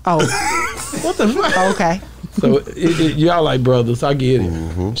 Oh, What the fuck? okay. So y'all like brothers. I get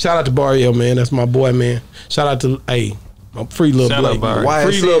it. Shout out to Barrio, man. That's my boy, man. Shout out to my free little Shout out, Blake. Barrio. Why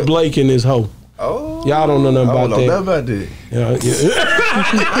Free is little it- Blake and his hoe. Oh. Y'all don't know nothing I about don't know that. nothing about that.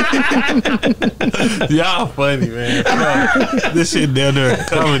 Yeah. Y'all funny, man. No, this shit down there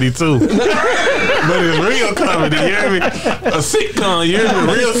comedy too. But it's real comedy, you hear me? A sitcom, you hear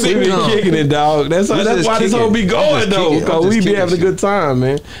me? Real We be sitcom. kicking it, dog. That's We why just this kicking. whole be I'm going just though, kicking. because I'm we just be kicking having a shit. good time,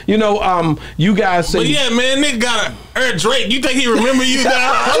 man. You know, you guys say, But yeah, man, nigga got a Drake. You think he remember you now?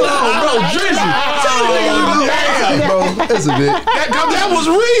 hold on, bro, Drizzy. Bro, that's a bit. That was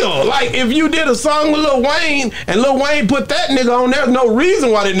real. Like if you did a song with Lil Wayne and Lil Wayne put that nigga on, there's no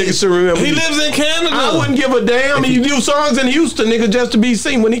reason why that nigga should remember. He you. lives in Canada. I wouldn't give a damn. He do songs in Houston, nigga, just to be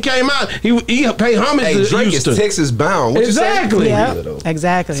seen. When he came out, he pay homage Hey, to Drake Houston. is Texas bound. What Exactly. You Yeah, say? though.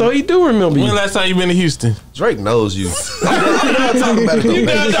 exactly. So he do remember you. When last time you been to Houston? Drake knows you. I'm not talking about it though, You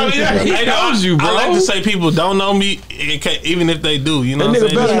baby. know, he Hey, knows you, bro. I like to say people don't know me, even if they do. You know That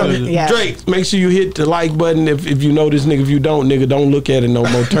what I'm nigga saying? better Just- know. Yeah. Drake, make sure you hit the like button if you know this nigga. If you don't, nigga, don't look at it no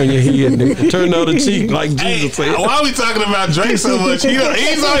more. Turn your head, nigga. Turn the other cheek like Hey, Jesus said. why are we talking about Drake so much? He's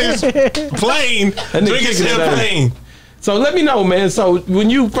on his plane nigga drinking kicking it out. champagne. So let me know, man. So when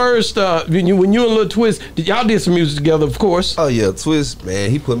you first, when you and Lil Twist, y'all did some music together, of course. Oh yeah, Twist, man,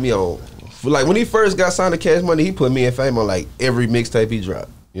 he put me on. Like when he first got signed to Cash Money, he put me in Fame on like every mixtape he dropped.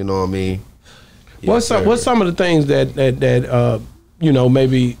 You know what I mean? What's some of the things that you know,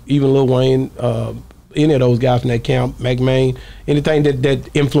 maybe even Lil Wayne, any of those guys from that camp, McMain, anything that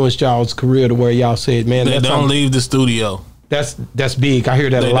influenced y'all's career to where y'all said, man, They that's don't leave the studio. that's big. I hear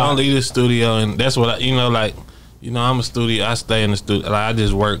that They a lot. don't leave the studio, and that's what I'm a studio. I stay in the studio. Like I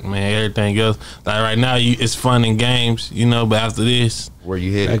just work, man. Everything else, like right now, it's fun and games, but after this, Where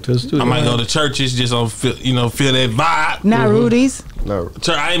you hit? Back to the studio. I might go to churches just on feel that vibe. Not Rudy's. No.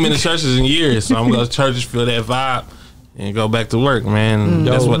 I ain't been to churches in years, so I'm going to churches, feel that vibe, and go back to work, man.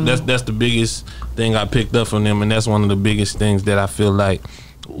 That's the biggest thing I picked up from them, and that's one of the biggest things that I feel like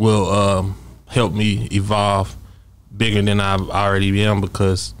will help me evolve bigger than I've already been,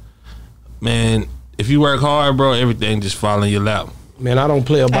 because man, if you work hard, bro, everything just fall in your lap. Man, I don't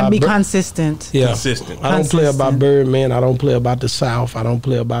play about And be consistent. Yeah, Consistent. I don't play about Birdman. I don't play about the South. I don't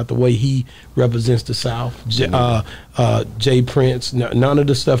play about the way he represents the South. Jay Prince, none of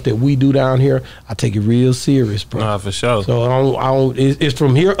the stuff that we do down here, I take it real serious, bro. Nah, for sure. So I don't. It's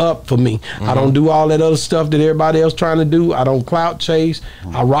from here up for me. I don't do all that other stuff that everybody else trying to do. I don't clout chase.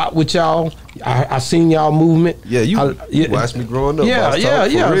 I rock with y'all. I seen y'all movement. Yeah, you watched me growing up.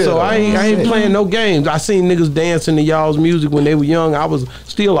 Yeah. Real, so I ain't playing no games. I seen niggas dancing to y'all's music when they were young. I was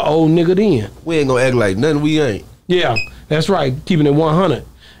still an old nigga then. We ain't gonna act like nothing we ain't. Yeah, that's right. Keeping it 100.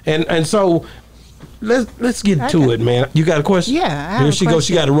 And so let's get to it, man. You got a question? Yeah, I have Here a she goes.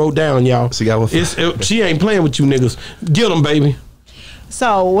 She question. got it wrote down, y'all. She got one. She ain't playing with you niggas. Get them, baby.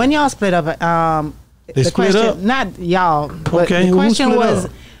 So when y'all split up, They the split question, up? not y'all, but Okay, the who question split was,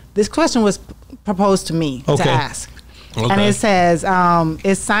 up? this question was proposed to me Okay. to ask. Okay. And it says,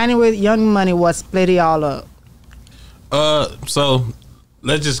 is signing with Young Money what split y'all up? So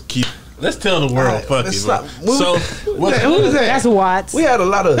let's tell the world, Alright, fuck let's it, bro. stop. Who is that? That's Watts. We had a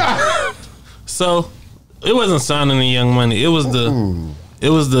lot of. So it wasn't signing the Young Money. It was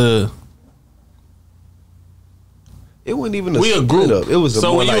the. It wasn't even a We a split group. up. It was a so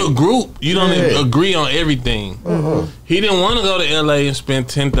more when like, you a group, you don't Yeah. even agree on everything. He didn't want to go to LA and spend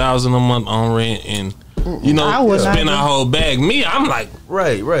 $10,000 a month on rent and I would spend not. our whole bag. Me, I'm like,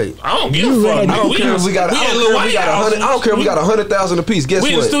 right. I don't give a fuck. ready. I don't care if we got. I don't care if we got 100,000 a piece. Guess We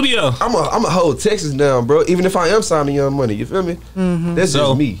in what? the studio. I'm a hold Texas down, bro. Even if I am signing Young Money, you feel me? That's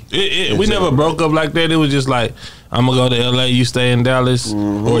So just me. we never broke up like that. It was just like, I'm gonna go to LA, you stay in Dallas,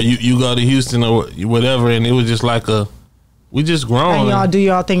 or you go to Houston or whatever. And it was just like we just grown. And y'all do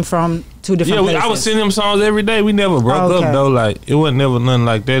y'all thing from two different places. I was sending him songs every day. We never broke Okay. up though. Like it wasn't never nothing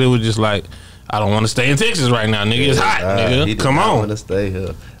like that. It was just like, I don't want to stay in Texas right now, nigga. It's hot, nigga. Come I on. want to stay here.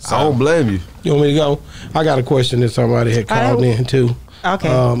 I don't blame you. You want me to go? I got a question that somebody had called in too.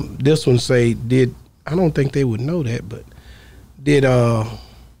 Okay. This one say, I don't think they would know that, but did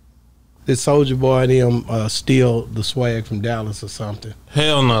Soulja Boy and them steal the swag from Dallas or something?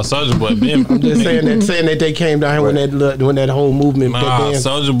 Hell no, Soulja Boy been. I'm just saying that they came down here when that whole movement. Nah,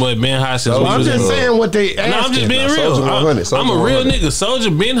 Soulja Boy been hot since we I'm was just in- saying what they asked. No, I'm just being Nah, real. Soulja 100, I'm a Soulja real 100. nigga.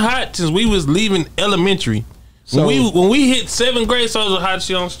 Soulja been hot since we was leaving elementary. So- when we hit 7th grade, Soulja hot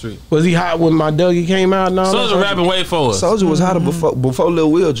shit on the street. Was he hot when my Dougie came out? And all that? Soulja rapping way for us. Soulja was hotter before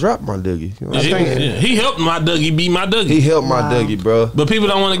Lil Will dropped my Dougie. You know what I'm saying? He helped my Dougie beat my Dougie. He helped my Dougie, bro. But people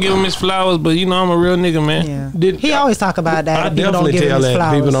don't want to give him his flowers. But you know, I'm a real nigga, man. Yeah. He always talk about that. I People don't definitely give him tell his that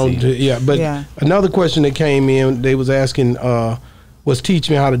flowers. people don't. Yeah, but Yeah. another question that came in, they was asking, was teach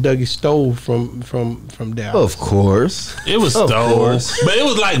me how the Dougie stole from Dallas. Of course. It was Of stolen, course. but it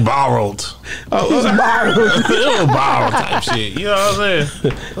was like borrowed. Oh, it was borrowed. It was borrowed type shit. You know what I'm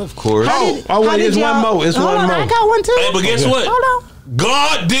saying? Of course. wait, How it's did one y'all- more. It's Hold one on, more. I got one too. Hey, but guess what? Hold on.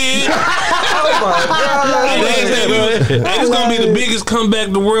 God did. Oh my God. Hey, this gonna be the biggest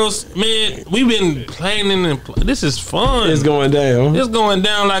comeback the world's, man. We've been planning and this is fun. It's going down. It's going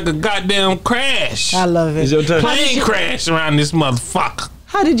down like a goddamn crash. I love it. It's your turn. Plane crash around this motherfucker.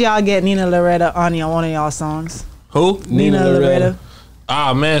 How did y'all get Nina Loretta on one of y'all songs? Who? Nina Loretta.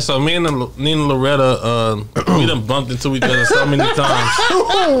 Ah man, so me and Nina Loretta, we done bumped into each other so many times.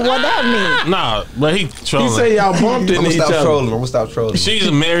 What that mean? Nah, but he He trolling. say y'all bumped I'm into gonna each stop other. trolling. I'm gonna stop trolling. She's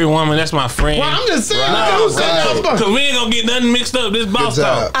a married woman. That's my friend. Well, I'm just saying. Right. Cause we ain't gonna get nothing mixed up. This boss Good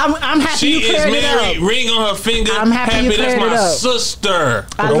job. talk. I'm happy She you is cleared it married, up. ring on her finger. I'm happy you that's cleared my it up. sister.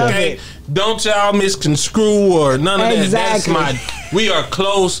 I love okay, it. don't y'all misconstrue or none of Exactly. that. We are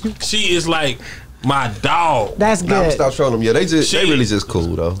close. She is like my dog. That's Nah, I'm good. stop trolling them. Yeah, they She- really just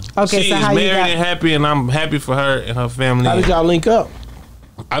cool though. Okay, She so is how you married got? and happy, and I'm happy for her and her family. How did y'all link up?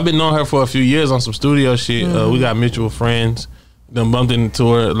 I've been knowing her for a few years on some studio shit. We got mutual friends. Done bumped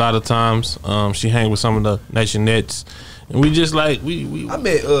into her a lot of times. She hang with some of the Nation Nets. And we just like, I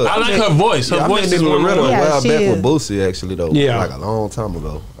met. I like her voice. Her I voice met is Nina one of Loretta a Yeah, while she back is. with Boosie actually though. Yeah. Like a long time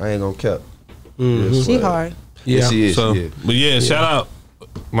ago. I ain't gonna cap. She hard. Yeah, she is. So, yeah. but yeah, shout out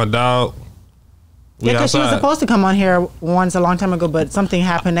my dog. We Yeah, because she was outside. supposed to come on here once a long time ago, but something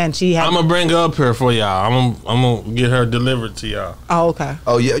happened and she had. I'm gonna bring her up here for y'all. I'm gonna get her delivered to y'all. Oh, okay.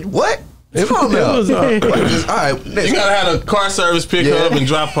 Oh yeah. What? It Calm down. was, All right. You Next. gotta have a car service pick her Yeah. up and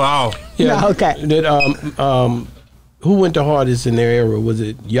drop her off. Yeah, okay. That who went the hardest in their era? Was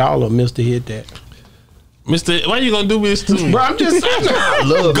it y'all or Mr. Hit That? Mr. Why you gonna do this to me? Bro, I'm just saying. I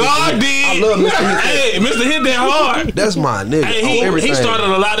love God Mr. did. I love Mr. Hit That. Hey, Mr. Hit That hard. That's my nigga. Hey, on everything. he started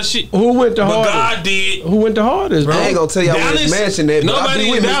a lot of shit. Who went the But hardest? God did. Who went the hardest, bro? I ain't gonna tell y'all where his Dallas? mansion at, but I Nobody be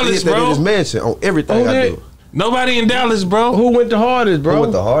in with Mr. Dallas, Hit That bro. in his mansion on everything Who I did? do. Nobody in Dallas, bro. Who went the hardest, bro? Who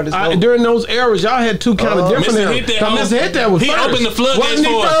went the hardest, bro? During those eras, y'all had two kind of different Mr. eras. Hit That. Mr. Hit That was he first. opened the floodgates Wasn't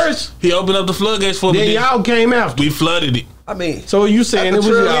he for us. first? He opened up the floodgates for us. Then y'all came after. We flooded it. I mean, So you saying it was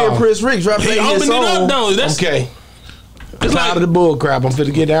Trill Lee and y'all? Prince Rick dropped He their hit opened it song. up though. That's Okay. It's Out like of the bull crap. I'm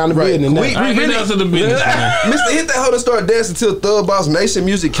finna get down to Right. business now. We all right, get really- down to the business, man. Mr. Hit That hoe done started dancing till Thug Boss Nation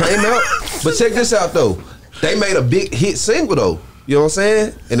music came out. But check this out though. They made a big hit single though. You know what I'm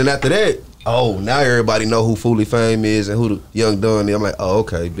saying? And then after that, now everybody know who Fully Fame is and who the Young Dunn is. I'm like,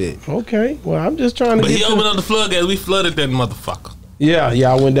 okay, bet. Okay. Well, I'm just trying to But get he to... opened up the floodgates. We flooded that motherfucker. Yeah,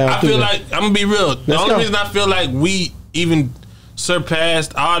 I went down I through feel that. like I'm gonna be real. The Let's only go. reason I feel like we even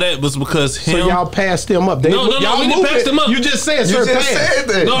surpassed all that was because So him. y'all passed them up. No, we didn't pass them up. You just said You surpassed. just said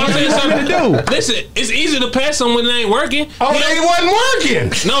that. No, I'm saying What you something. want me to do? Listen, it's easy to pass them when it ain't working. Oh, they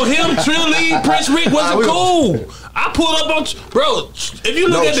wasn't working. No, him, Trill Lee, Prince Rick wasn't we- cool. I pulled up on bro. If you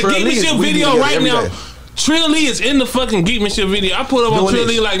look No, at the Trill Lee is- Geekmanship we be video together right every now, day. Trill Lee is in the fucking Geekmanship video. I pulled up on Doing Trill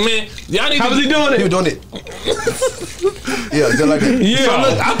this. Lee like, man, y'all need How to was he doing He was it? doing it. Yeah, just like that. Yeah. So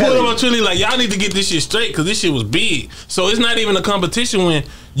look, I pulled up on Trill Lee like, y'all need to get this shit straight because this shit was big. So it's not even a competition when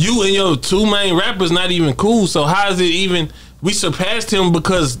you and your two main rappers not even cool. So how is it even? We surpassed him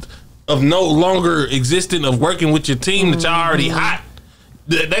because of no longer existing of working with your team that y'all already hot.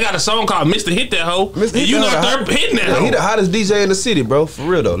 They got a song called Mr. Hit That Hoe. Mr. And Hit you That not Hoe. there hitting that Yeah, hoe. he the hottest DJ in the city, bro. For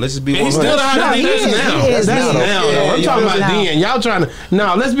real though. Let's just be And he's 100. still the hottest No, he DJ is, now. he is. That's Yeah, now. yeah, though. I'm yeah, talking yeah. about then. Y'all trying to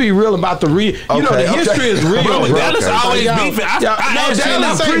now. Let's be real about the real. You know Okay, the okay. history is real, Bro, bro. Dallas always Y'all- beefing. I no, actually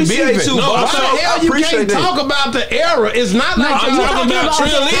Dallas ain't appreciate beefing. you, No, Why boss. the I hell you appreciate can't that. talk about the era? It's not like I'm y'all talking about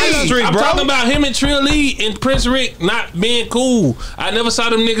Trill Lee. history, I'm bro. talking about him and Trill Lee and Prince Rick not being cool. I never saw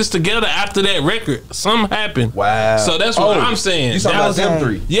them niggas together after that record. Something happened. Wow. So that's what I'm saying. You talking about them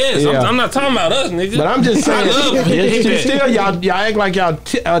three? Yes, Yeah. I'm not talking about us, nigga. But I'm just saying, I love it's still y'all act like y'all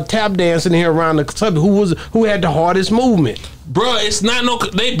tap dancing here around the club. Who had the hardest movement? Bro, it's not no.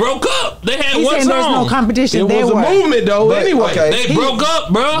 They broke up. They had He's one saying there's no song. competition. It They was were. a movement though. But, anyway, okay. They broke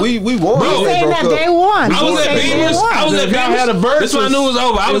up, bro. We won. Bro, They He's saying broke that up. they won. I was He's at saying they Beamers. won. I was at If y'all had a Beamers. versus, This one I knew it was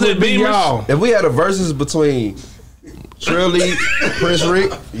over. I was it at would be Beamers. y'all. If we had a versus between Trill Lee, Prince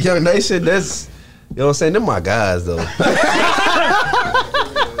Rick, Young Nation, that's, you know what I'm saying? Them my guys though.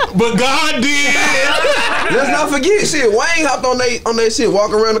 But God did. Let's not forget shit. Wayne hopped on they shit,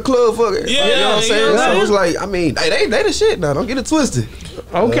 walking around the club fucking. Yeah, you know what I'm saying? yeah. So it's like, I mean, they the shit now. Don't get it twisted.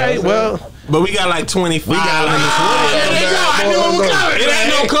 Okay, well, But we got like 25. We got like It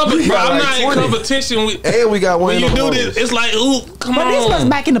ain't no competition. got I'm like not in 20. competition with. And we got When Wayne you on do the this, bonus. it's like, ooh, come But on. this was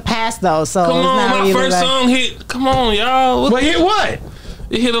back in the past though, so Come it's on, not my really first like, song hit. Come on, y'all. but hit what?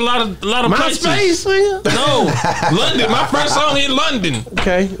 It hit a lot of places. MySpace, nigga? No, London. My first song hit London.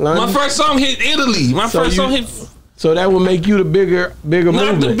 Okay, My London. first song hit Italy. My So first you- song hit. So that would make you the bigger Not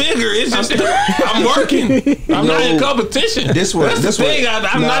movement. the bigger. It's just I'm working. I'm not in competition. This one, That's this the thing. one.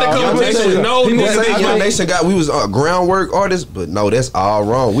 I'm not in Nah, competition with no People niggas. say that Young like- Nation we was groundwork artists, but no, that's all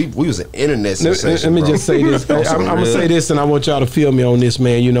wrong. We was an internet Let sensation. me bro. just say this. On some I'm gonna real- say this, and I want y'all to feel me on this,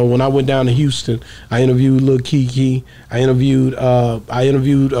 man. You know, when I went down to Houston, I interviewed Lil Kiki. I interviewed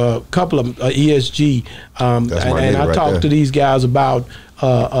a couple of ESG, That's my and nigga I right talked there. to these guys about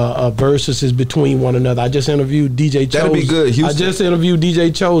versuses between one another. I just interviewed DJ Chose. That'd be good, I Houston. just interviewed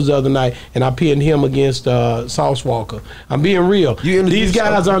DJ Chose the other night, and I pinned him against Sauce Walker. I'm being real. You interviewed These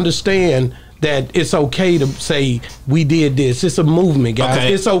guys Sauce? understand that it's okay to say we did this. It's a movement, guys.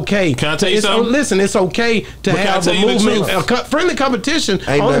 Okay. It's okay. Can I tell you It's- something? Listen, it's okay to But can I have tell a you the movement. truth? Friendly competition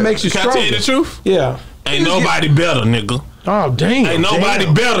Ain't only that- makes you Can I stronger. tell you the truth? Yeah. Ain't nobody better, nigga. Oh damn. Ain't nobody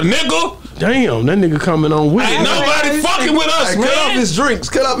better, nigga. Damn, that nigga coming on with Ain't it. nobody fucking with us, Hey, cut off man. his drinks.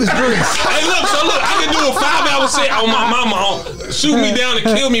 Cut off his drinks. Hey, look, I can do a 5-hour set on my mama. Shoot me down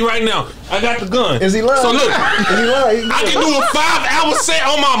and kill me right now. I got the gun. Is he lying? So look, Is he lying? I can do a 5-hour set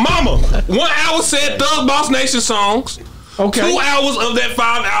on my mama. 1 hour set, Thug Boss Nation songs. Okay. 2 hours of that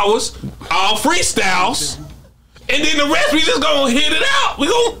 5 hours, all freestyles. And then the rest, we just gonna hit it out. We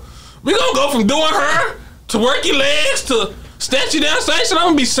gonna go from doing her to work your legs to statue down station. I'm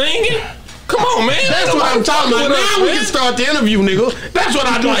gonna be singing. Come on, man. That's Ain't what I'm nobody talking fucking about. with us, Now we man. can start the interview, nigga. That's what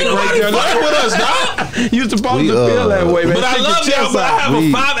I'd like Ain't right nobody there. fucking with us, dog. You supposed We, to feel that way, man. But I Stick your love y'all, chest but I out. have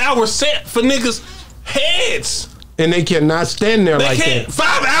We- a 5-hour set for niggas' heads. And they cannot stand there They like can't. that.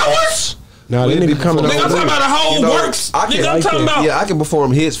 5 hours? Now that We'll be nigga coming before- Nigga, I'm on. talking about the whole You know, works. I can- Nigga, I'm like talking that. about. Yeah, I can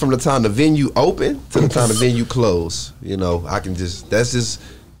perform hits from the time the venue open to the time the venue close. You know, I can just, that's just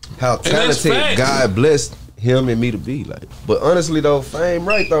how that's talented facts. God blessed him and me to be. Like, but honestly though, Fame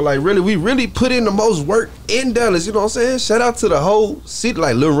right though, like really, we really put in the most work in Dallas. You know what I'm saying? Shout out to the whole city,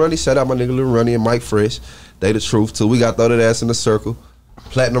 like Lil Runny. Shout out my nigga Lil Runny and Mike Fresh. They the truth too. We got Throw That Ass in the Circle,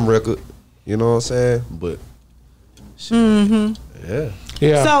 platinum record. You know what I'm saying? But Yeah.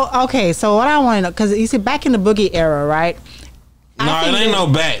 Yeah. So okay, so what I want to know, because you see, back in the Boogie era, right? No, it ain't no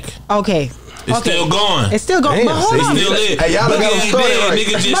back. Okay. It's still going. It's still going. Damn, But hold It's on. still lit. Hey, y'all Boogie got 'em ain't started dead. right.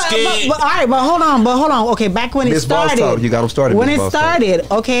 Nigga just scared. But all right, but hold on. Okay, back when it Miss Boss started, Talk, you got 'em started, When Miss it Boss Talk.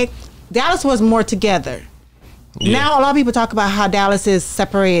 started, okay, Dallas was more together. Yeah. Now a lot of people talk about how Dallas is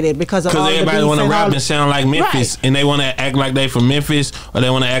separated because of all Because the everybody beef want to and all rap the- and sound like Memphis, and they want to act like they from Memphis, or they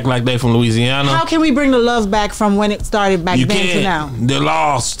want to act like they from Louisiana. How can we bring the love back from when it started back You then to can't. now? They're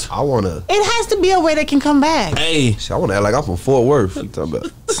lost. I wanna. It has to be a way they can come back. Hey, I wanna act like I'm from Fort Worth. You talking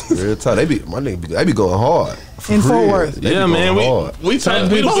about? Real talk. They be my nigga. They be going hard. For In Fort real. Worth. They be yeah, going man. hard. We trying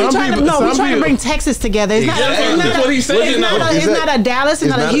to But Some we're trying people- to, no, we're some trying to people- bring Texas together. It's Exactly. not, That's what he said. It's not a Dallas, it's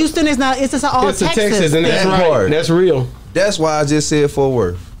not a Houston, it's just all It's a Texas. Texas, and that's That right. part. That's real. That's why I just said Fort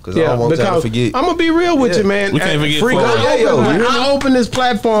Worth, because I don't want y'all to forget. I'm gonna be real with you, man. We can't forget Freak, Fort I Worth. Yeah, yo, opened- you hear me? I opened this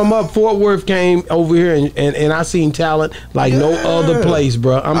platform up. Fort Worth came over here, and I seen talent like no other place,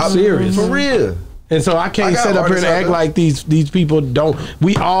 bro. I'm serious. For real. And so I can't I got sit up here and artists out act there. like these people don't.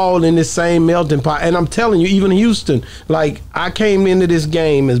 We all in this same melting pot. And I'm telling you, even Houston, like I came into this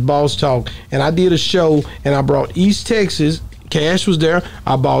game as Boss Talk, and I did a show, and I brought East Texas. Cash was there.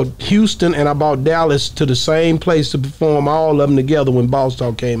 I brought Houston and I brought Dallas to the same place to perform all of them together when Boss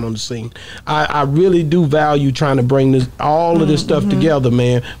Talk came on the scene. I really do value trying to bring all of this stuff together,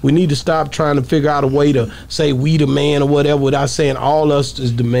 man. We need to stop trying to figure out a way to say we the man or whatever without saying all us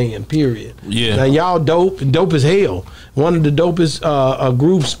is the man, period. Yeah. Now y'all dope as hell. One of the dopest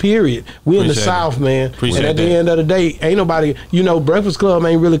groups, period. We in the Appreciate South, it. man. Appreciate and at the that. end of the day, ain't nobody, Breakfast Club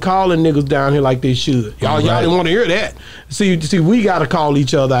ain't really calling niggas down here like they should. Y'all didn't want to hear that. See, we got to call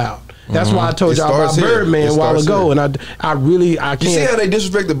each other out. That's why I told It y'all about starts here. Birdman It a while starts ago, here. and I really can't. You see how they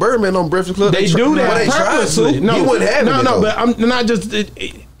disrespect the Birdman on Breakfast Club? They do that They tried purposely. to. He wouldn't have it. No, though. but I'm not just.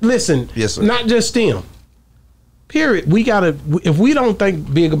 Listen, Yes, sir. not just them. Period. We gotta. If we don't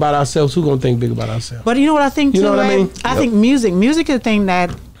think big about ourselves, who gonna think big about ourselves? But you know what I think too, You know what I right? mean? I think music is a thing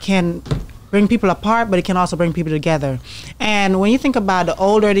that can bring people apart, but it can also bring people together. And when you think about the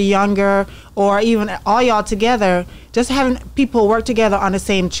older, the younger, or even all y'all together, just having people work together on the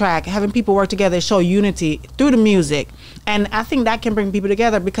same track, having people work together, show unity through the music. And I think that can bring people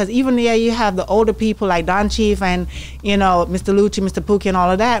together, because even there you have the older people like Don Chief and, Mr. Lucci, Mr. Pookie and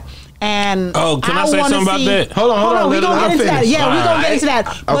all of that. And Oh, can I say wanna something about that? Hold on. we let gonna her get into that. finish. Yeah, we gonna get into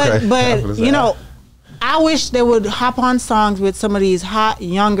that. Okay. But I wish they would hop on songs with some of these hot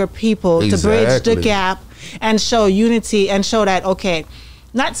younger people to bridge the Exactly. gap and show unity and show that, okay,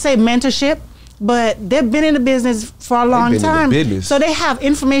 not say mentorship, but they've been in the business for a long been in the time. business. So they have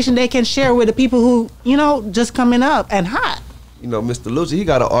information they can share with the people who, just coming up and hot. Mr. Lucci, he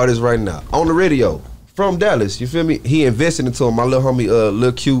got an artist right now on the radio from Dallas. You feel me? He invested into him. My little homie,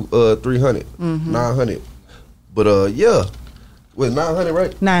 Lil Q, 300, 900. But yeah, was 900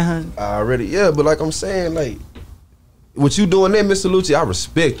 right? 900. Already, yeah. But like I'm saying, like what you doing there, Mr. Lucci, I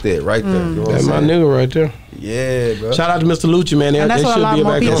respect that right there. You know what That's I'm my saying? nigga right there. Yeah, bro. Shout out to Mr. Lucci, man. And that's They what a should lot be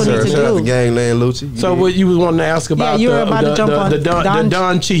more back people on Yes, need sir. to Shout out do. to Gangland Lucci. So what you was wanting to ask about you were about to jump on the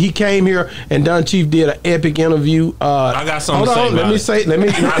Don Chief. He came here and Don Chief did an epic interview. I got something to say Let about me it. say. Let me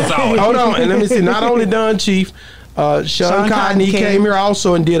I saw it. hold on and let me see. Not only Don Chief, Sean Cotton, he came here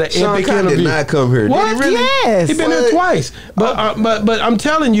also and did an Sean epic Cotton interview. did not come here. What? Did he really? Yes. He been What? there twice. But I'm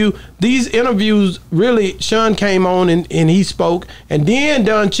telling you, these interviews really, Sean came on and he spoke, and then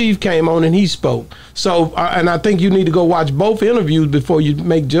Don Chief came on and he spoke. So and I think you need to go watch both interviews before you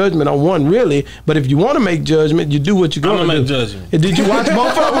make judgment on one, really. But if you want to make judgment, you do what you're I'm going to gonna do. make judgment. Did you watch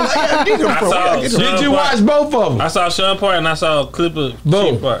both of them? Did you watch both of them? I saw Sean part and I saw a clip of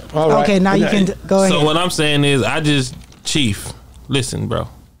Boom. Chief part. All right. Okay, now you can go ahead. So what I'm saying is, Chief, listen, bro.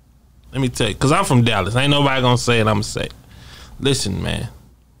 Let me tell you, because I'm from Dallas. Ain't nobody going to say it, I'm going to say it. Listen, man.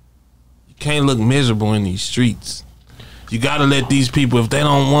 You can't look miserable in these streets. You got to let these people, if they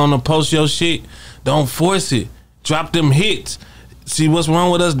don't want to post your shit, don't force it. Drop them hits. See, what's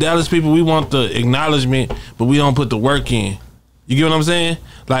wrong with us Dallas people? We want the acknowledgement, but we don't put the work in. You get what I'm saying?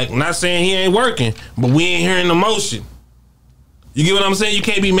 Like, not saying he ain't working, but we ain't hearing the motion. You get what I'm saying? You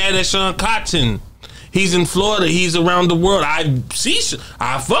can't be mad at Sean Cotton. He's in Florida. He's around the world. I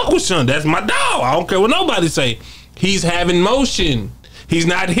fuck with Sean. That's my dog. I don't care what nobody say. He's having motion. He's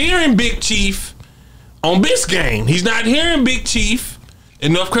not hearing Big Chief on Biscayne. He's not hearing Big Chief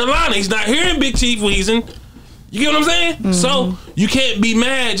in North Carolina. He's not hearing Big Chief when he's in. You get what I'm saying? Mm-hmm. So you can't be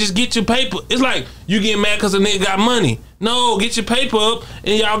mad. Just get your paper. It's like you get mad because a nigga got money. No, get your paper up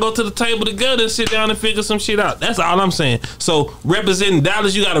and y'all go to the table together and sit down and figure some shit out. That's all I'm saying. So representing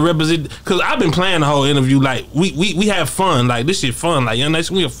Dallas, you got to represent. Because I've been playing the whole interview like we have fun. Like this shit fun. Like Young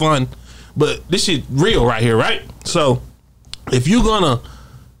Nation, we have fun. but this shit real right here, right? So if you gonna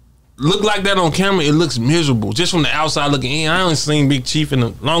look like that on camera, it looks miserable. Just from the outside looking in. I ain't seen Big Chief in a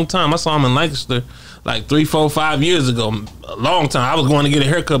long time. I saw him in Lancaster like 3, 4, 5 years ago. A long time. I was going to get a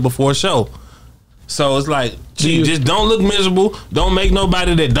haircut before a show. So it's like, Chief, just don't look miserable. Don't make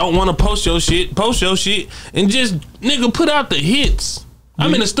nobody that don't want to post your shit, and just, nigga, put out the hits.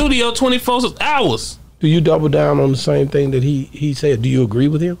 I'm in the studio 24 hours. Do you double down on the same thing that he said? Do you agree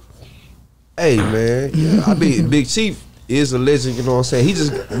with him? Hey, man. Yeah, I mean, Big Chief is a legend, you know what I'm saying? He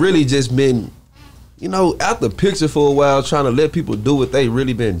just really just been, you know, out the picture for a while, trying to let people do what they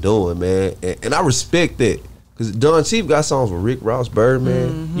really been doing, man. And I respect that. Because Don Chief got songs with Rick Ross,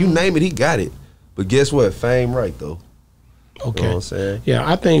 Birdman. You name it, he got it. But guess what? Fame right, though. Okay. You know what I'm saying? Yeah,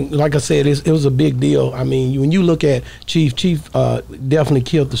 I think, like I said, it was a big deal. I mean, when you look at Chief definitely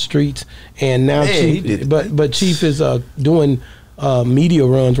killed the streets. And now Chief, but Chief is doing media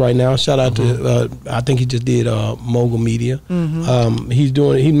runs right now. Shout out to I think he just did Mogul Media.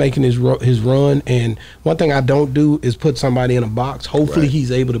 He's making his run. And one thing I don't do is put somebody in a box. Hopefully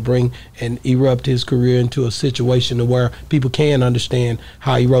he's able to bring and erupt his career into a situation to where people can understand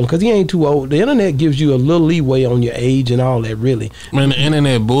how he rolling, because he ain't too old. The internet gives you a little leeway on your age and all that, really. Man, the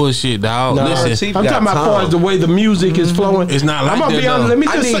internet bullshit, dog. No, listen, I'm talking about as far as the way the music is flowing. It's not like that, though. Let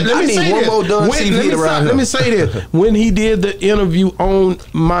me say this. When he did the interview on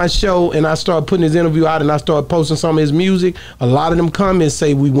my show and I started putting his interview out and I started posting some of his music, a lot of them comments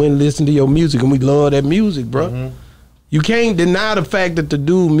say we went and listened to your music and we love that music, bro. You can't deny the fact that the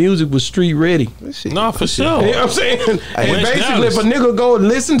dude music was street ready. No, for sure. You know what I'm saying? And basically, if a nigga go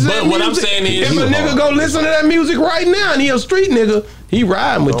listen to that music, what I'm saying is, if a nigga go listen to that music right now and he a street nigga, he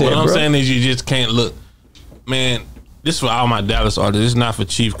riding with that, bro. What I'm saying is, you just can't look. Man, this is for all my Dallas artists. This is not for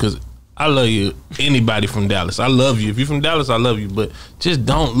Chief, because I love you. Anybody from Dallas, I love you. If you're from Dallas, I love you. But just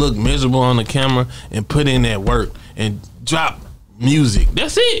don't look miserable on the camera and put in that work and drop music.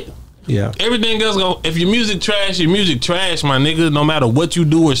 That's it. Yeah. Everything else go. If your music trash, my nigga. No matter what you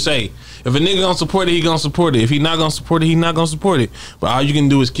do or say. If a nigga gonna support it, he gonna support it. If he not gonna support it, he not gonna support it. But all you can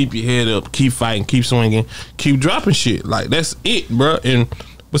do is keep your head up, keep fighting, keep swinging, keep dropping shit. Like, that's it, bro. And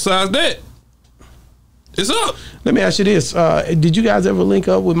besides that, it's up. Let me ask you this: did you guys ever link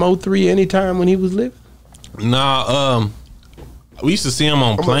up with Mo3 anytime when he was living? Nah. We used to see him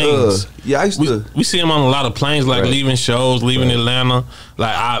on planes. Yeah, I used to. We see him on a lot of planes, like leaving shows, leaving Atlanta.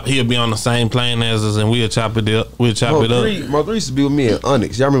 Like he'll be on the same plane as us, and we'll chop it up. Mo3 used to be with me at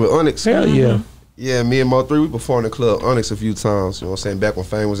Onyx. Y'all remember Onyx? Hell yeah. Yeah, me and Mo3, we performed in Club Onyx a few times. You know what I'm saying? Back when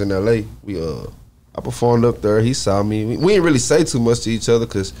Fame was in LA, I performed up there. He saw me. We didn't really say too much to each other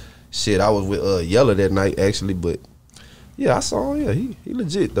because shit, I was with Yella that night actually, but. Yeah, I saw him. Yeah, he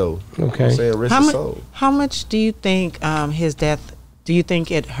legit though. Okay. I'm saying, rest his soul. How much do you think his death? Do you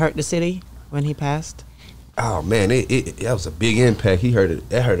think it hurt the city when he passed? Oh man, that was a big impact. He hurt it.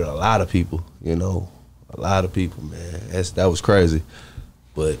 That hurt a lot of people. You know, a lot of people, man. That was crazy.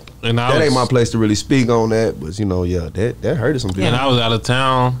 But that ain't my place to really speak on that. But you know, yeah, that hurted some people. And I was out of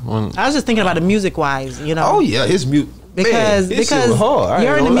town when I was just thinking about it music wise. You know. Oh yeah, his music. Because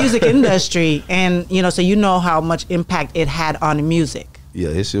you're in the music industry, and you know, so you know how much impact it had on the music.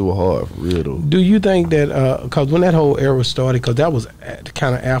 Yeah, this shit was hard for real though. Do you think that because when that whole era started, because that was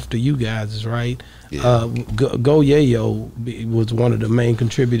kind of after you guys, right? Yeah. Go Yayo was one of the main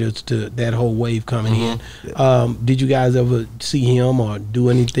contributors to that whole wave coming in. Yeah. Did you guys ever see him or do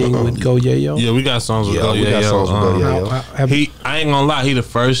anything with Go Yayo? Yeah, we got songs with Go Yayo. I ain't gonna lie, he the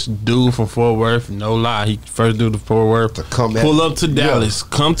first dude from Fort Worth. No lie, he first dude from Fort Worth to come pull up to Dallas,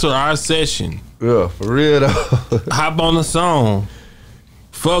 come to our session. Yeah, for real though. Hop on the song.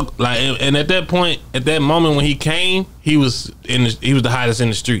 Fuck, like, and at that point, at that moment when he came, he was the hottest in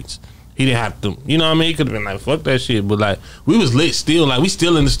the streets. He didn't have to, you know what I mean? He could have been like, fuck that shit. But like, we was lit still. Like, we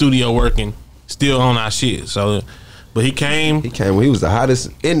still in the studio working, still on our shit. So, but he came. He came when he was the hottest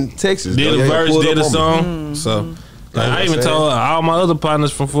in Texas. Did a verse, did a song. So, like, I even told all my other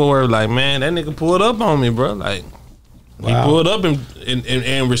partners from Fort Worth, like, man, that nigga pulled up on me, bro. Like, he pulled up and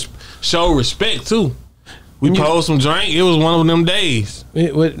showed respect too. We posed some drink. It was one of them days.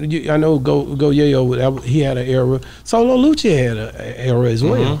 I know Go Yayo. He had an era. Solo Lucci had an era as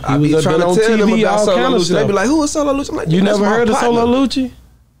well. I be trying to tell them about Solo Lucci. They be like, "Who is Solo Lucci?" I'm like, you never heard of Solo Lucci?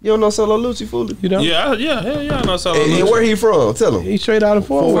 You don't know Solo Lucci, Fully? You don't? Yeah, hell yeah, I know Solo Lucci. And where he from? Tell him. He's straight out of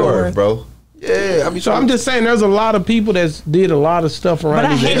Fort Worth, bro. Yeah, I'm just saying, there's a lot of people that did a lot of stuff around. But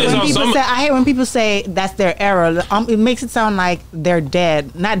I hate when people say that's their era. It makes it sound like they're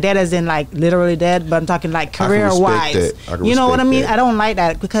dead. Not dead as in like literally dead, but I'm talking like career wise. You know what I mean? I don't like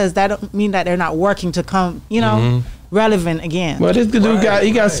that because that don't mean that they're not working to come. You know, relevant again. Well, this dude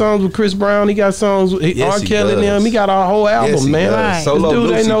he got songs with Chris Brown. He got songs with R. Kelly and them. He got our whole album, man. Right. Solo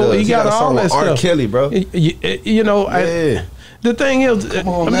This dude ain't Lucy he got all that R. stuff. Kelly, bro. You know, the thing is,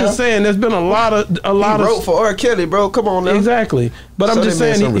 on I'm now. just saying, there's been a lot of He wrote for R. Kelly, bro. Come on now. exactly. But Show I'm just that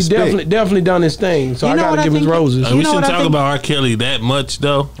man saying, some he respect. definitely done his thing. So You I know gotta what I give him think? roses. You We know shouldn't what I talk think? about R. Kelly that much,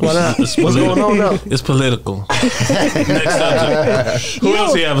 though. Why not? It's What's going on now? It's political. Next subject. Who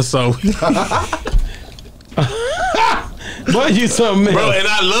else he have a song with? Boy, you something, man. Bro, and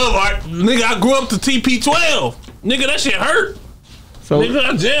I love art. Nigga, I grew up to TP12. Nigga, that shit hurt. So, Nigga,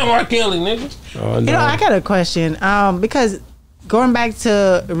 I jam R. Kelly, nigga. oh, no. You know, I got a question. Because going back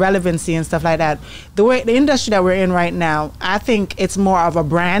to relevancy and stuff like that, the industry that we're in right now, I think it's more of a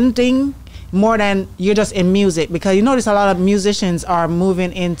branding more than you're just in music, because you notice a lot of musicians are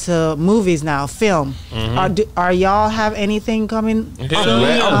moving into movies now, film. Are y'all have anything coming? Hell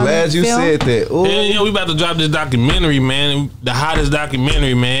yeah. I'm glad you film? said that. Ooh. Yeah, we about to drop this documentary, man. The hottest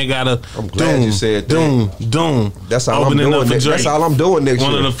documentary, man. I'm glad you said that. Doom. That's all I'm Opening up doing. for That's Drake. all I'm doing next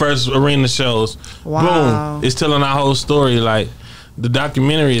One year. of the first arena shows. Wow. Boom. It's telling our whole story. Like, the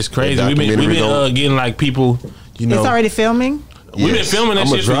documentary is crazy. The We've been documentary getting like people, you know. It's already filming. We've been Yes. filming that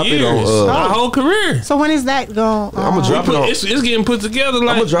I'ma shit for drop it years. on, Our whole career. So when is that going? I'ma drop it on. It's getting put together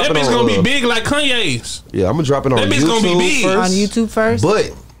like I'ma drop that it bitch on, gonna be big like Kanye's. Yeah, I'm gonna drop it on That bitch YouTube gonna be big. first. on YouTube first.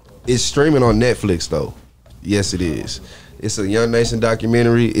 But it's streaming on Netflix though. Yes, it is. It's a Young Nation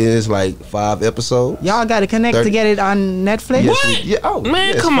documentary. It is like 5 episodes. Y'all got to connect to 30. get it on Netflix. Yes, What? Yeah. Oh,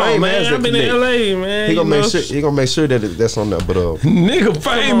 Man, yes, come on, Fame man. has that I've been in connect. LA, man. He gonna you make know. sure. He gonna make sure that that's on there. But Nigga,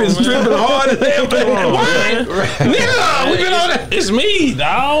 fame is dripping hard as hell. man. Nigga, we been on that. It's me,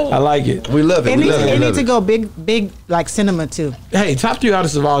 dog. I like it. we love it. It We needs, love it. it We needs love to it. go big like cinema too. Hey, top 3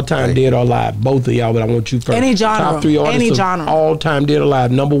 artists of all time, Right. dead or alive. Both of y'all, but I want you first. Any genre. Top 3 artists Any of genre. all time, dead or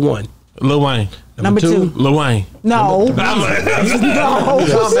alive. Number 1. Lil Wayne. Number 2. Lil Wayne. No. No. No.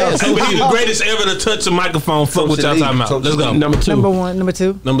 He the greatest ever to touch a microphone. Fuck what y'all talking about. Let's go. Number 2. Number 1. Number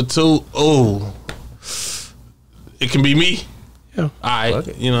 2. Number 2. Oh, it can be me. Yeah. All right. Fuck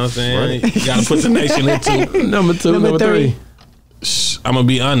it. You know what I'm saying? You gotta put the nation into. Number 2. Number Number 3. I'm gonna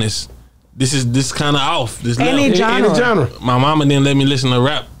be honest. This is kind of off. This Any level. genre. Any genre. My mama didn't let me listen to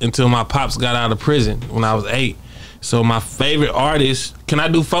rap until my pops got out of prison when I was 8. So my favorite artist. Can I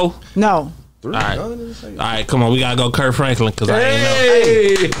do 4? No. All right, come on. We gotta go Kurt Franklin because I ain't know.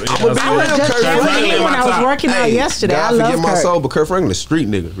 Hey. I'm gonna be I was real. just Kurt telling Franklin. you when I was working out yesterday. I God love forgive my Kurt. soul, but Kurt Franklin is street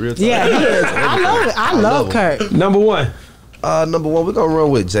nigga. Real time. Yeah, he is. I love it. I love Kurt. Number 1. Number 1, we're gonna run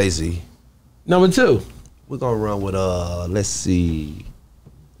with Jay-Z. Number 2. We're gonna run with let's see,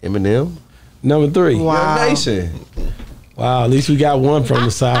 Eminem. Number 3. Wow. Young Nation. Wow, at least we got one from the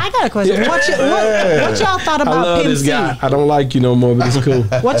side. I got a question. Yeah. What y'all thought I about love Pimp this C? guy. I don't like you no more, but it's cool.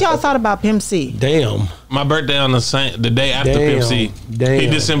 What y'all thought about Pimp C? Damn. My birthday on the day after Damn. Pimp C. Damn. He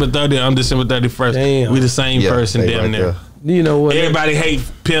December 30th. I'm December 31st. Damn. We the same person, they damn right near. there. You know what? Everybody hate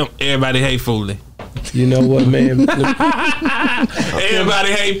Pimp. Everybody hate Foolie. You know what, man?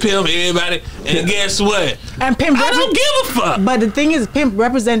 Everybody hate Pimp. Everybody. And guess what? And Pimp I don't give a fuck. But the thing is, Pimp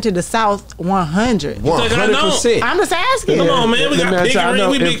represented the South 100. 100%. I'm just asking. Come on, man. We Let me got ask you, I Big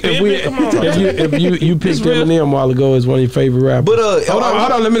know Ring. We if Big we- Pimpin'. Come on. if you picked real. Eminem a while ago as one of your favorite rappers. But hold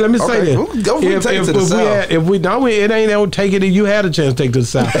on. Let me say Okay, this. go take it to the South. If we don't, it ain't ever take it. You had a chance to take it to the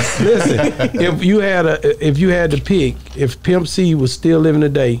South. Listen, if you had to pick, if Pimp C was still living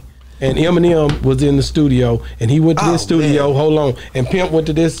today, and Eminem was in the studio, and he went to this studio. Man. Hold on, and Pimp went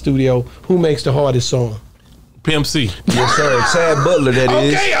to this studio. Who makes the hardest song? Pimp C. Yes, sir. Chad Butler, that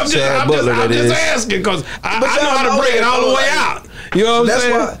is. Okay, I'm Chad Butler, that is. just asking because I But know how to y'all bring it know all the way that, out. You know what I'm That's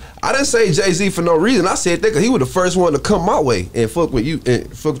saying? why I didn't say Jay-Z for no reason. I said that because he was the first one to come my way and fuck with you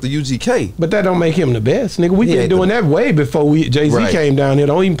and fuck the UGK. But that don't make him the best, nigga. We He been ain't doing that way before Jay-Z Right. came down here.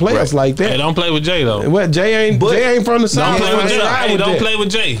 Don't even play us like Hey, that. don't play with Jay though. Well, Jay ain't from the South. Don't play with Jay. Ride Hey, with don't that. play with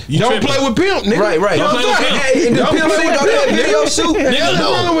Jay. You Don't tripping. play with Pimp, nigga. Right. Don't play with Pimp. Hey, and did Don't Pimp play C with go to that Pimp, video nigga. shoot? Nigga,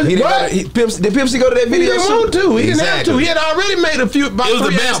 No. what? He didn't did Pimp C go to that He video didn't shoot? want to. He didn't have to. Exactly. He had already made a few. About It was the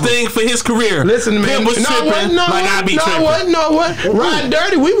 3 best albums. thing for his career. Listen, man. Pimp was tripping like I be tripping. No, what? Riding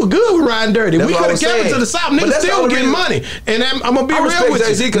Dirty. We were good with Riding Dirty. That's We what could I have was kept it saying. to the South. But Niggas that's the still only getting reason- money. And I'm going to be I real respect with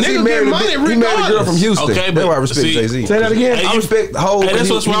Jay-Z you. because he Niggas married get money he married a girl regardless. from Houston. Okay, That's why I but respect see- Jay-Z. Say that again. Hey, I you- respect the whole. Hey, that's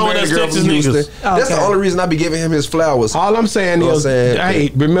what's wrong with us Texas niggas. That's the Okay. only reason I be giving him his flowers. All I'm saying You know is, what I'm saying?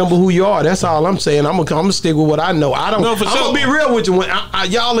 hey, remember who you are. That's all I'm saying. I'm gonna stick with what I know. I'm No, for gonna sure. be real with you. When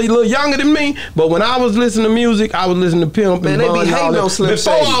y'all a little younger than me, but when I was listening to music, I was listening to Pimp Man, and they Bun be and all hating that on Slim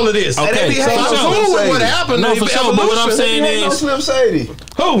before Shady. all of this. And they be So hating I'm on cool Slim with what Shady. happened. No, the for sure, but what I'm evolution. saying Ain't no is- Slim Shady.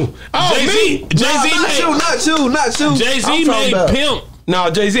 Who? Oh, Jay-Z. me. Jay-Z Not you, made not you. Jay-Z I'm talking made about- Pimp No,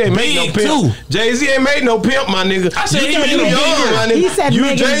 Jay-Z ain't made no Big, pimp. too. Jay-Z ain't made no pimp, my nigga. I said he You made no young, big. my nigga. He said you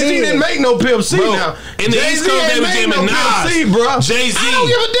make it Jay-Z big. didn't make no Pimp C Bro, now. in the East Coast, they was jamming Nas, bro. Jay-Z. I don't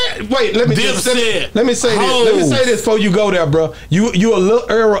give a damn. Wait, let me just Dipset, let me say this. Let me say this before you go there, bro. You a little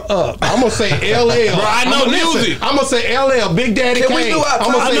era up. I'm gonna say LL. Bro, I know music. I'm gonna say LL, Big Daddy Can we Kane. do our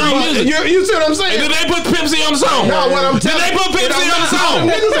I'm gonna top say three? Buck. You see what I'm saying? And did they put Pimp C on the song? No, what I'm Did telling they put Pimp C on the song?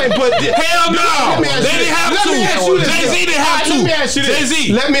 Niggas ain't put Hell no. Let me ask They you didn't have this. to. Let me ask you this. Jay-Z didn't have to. Let me ask you this.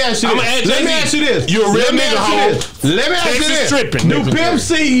 Jay-Z. Let me ask you I'ma this. ask Let me Jay-Z. ask you this. You a real Let me nigga, ask you hoe. this. Let me ask you Texas this. tripping. Do Pimp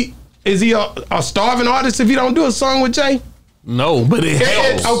C, is he a starving artist if he don't do a song with Jay? No, but it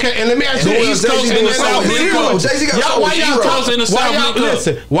helps. Okay, and let me ask you The this. East Coast and the South link up. Jay-Z got Y'all, why y'all Hero. talking? in the Why South y'all link up.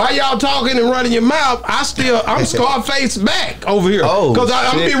 listen? Why y'all talking and running your mouth? I'm Scarface back over here. Oh, Cause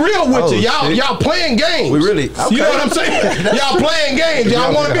I'm gonna be shit. real with Oh, you. shit. Y'all playing games. We really- You know okay. what I'm saying? Y'all playing games.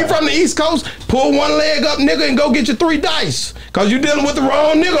 Y'all want to be from the East Coast? Pull one leg up, nigga, and go get your 3 dice. Cause you dealing with the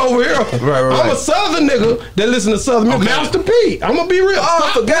wrong nigga over here. Right. I'm a Southern nigga that listen to Southern music. Okay. Master P. I'm gonna be real. Oh, I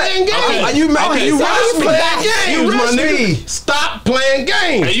Stop forgot. playing games. Okay. You mad? Okay. You You rushed rushed playing me. games, You my rushed nigga. me. Stop playing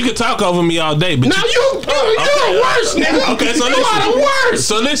games. Hey, you can talk over me all day, but Now you the worst, nigga. Okay, so you are the worst.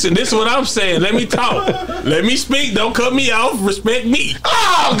 So listen, this is what I'm saying. Let me talk. Let me speak. Don't cut me off. Respect me.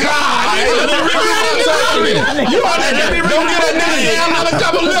 Oh God! You are that? Don't get that nigga down another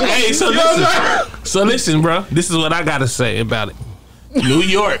couple liquor. Hey, so You know what I'm saying? listen. So listen, bro. This is what I gotta say about it. New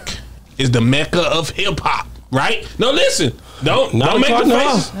York is the mecca of hip hop, right? No, listen. Don't make the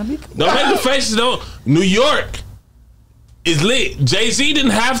faces. Don't make the faces. Don't. New York is lit. Jay-Z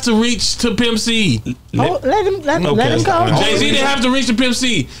didn't have to reach to Pimp C. Let him go. Jay-Z didn't have to reach to Pimp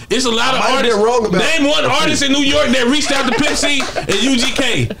C. It's a lot of I might be artists. wrong about Name one artist in New York that reached out to Pimp C and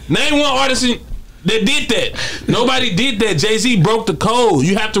UGK. Name one artist that did that. Nobody did that. Jay-Z broke the code.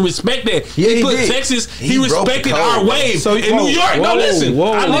 You have to respect that. Yeah, he he put did. Texas. He He broke the respected code, our bro. wave. So, in New York, no, listen.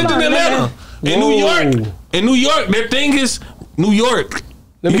 I lived in Atlanta. In New York, their thing is New York.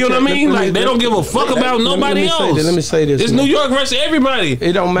 You get what I mean? Like they don't give a fuck about nobody else. Let me say this. It's man. New York versus everybody.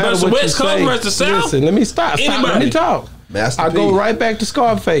 It don't matter versus what West you Coast say. versus the South. Listen, let me stop. Let Anybody. me talk. Master I P. go right back to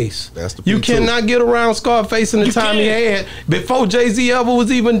Scarface. Master P You too. cannot get around Scarface in the You time he can't. had. Before Jay-Z ever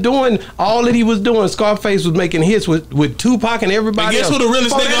was even doing all that he was doing, Scarface was making hits with Tupac and everybody And guess else. who the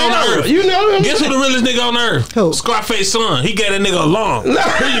realest Before nigga that on era. earth? You know what I'm Guess who saying? the realest nigga on earth? Who? Scarface son. He gave that nigga a long. Here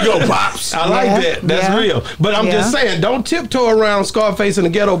you go, pops. I like Yeah, that. That's yeah. real. But I'm just saying, don't tiptoe around Scarface and the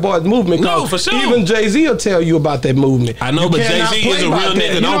Ghetto Boys movement. No, 'cause for sure. Even Jay-Z will tell you about that movement. I know, You but cannot Jay-Z play is a about real that.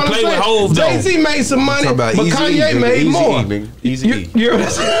 nigga. You know Don't what I'm play with saying? Hov, though. Jay-Z made some money, Talking about but Easy Kanye E, made Easy more. E, nigga. Easy E. You heard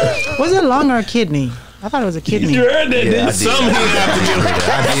that? Was it lung or a kidney? I thought it was a kidney. You heard that? Yeah, I didn't did. you? Some he have to get.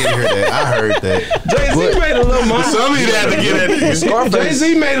 I did hear that. I heard that. Jay-Z made a little money. Some he have to get at nigga. Scarface.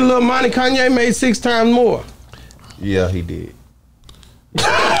 Jay-Z made a little money. Kanye made 6 times more. Yeah, he did.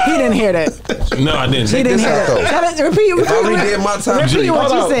 He didn't hear that. No, I didn't. He didn't this hear out, though. that. Repeat If I redid my top Repeat three,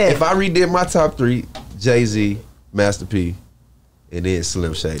 what you said. if I redid my top 3, Jay-Z, Master P, and then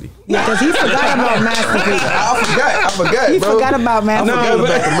Slim Shady. Yeah, because he forgot about Master P. I forgot, He bro. forgot about I Master forgot No,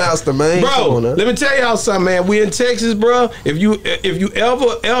 about the Master, man. Come Bro, on, now. let me tell y'all something, man. We in Texas, bro. If you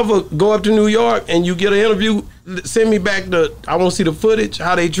ever go up to New York and you get an interview, send me back I want to see the footage,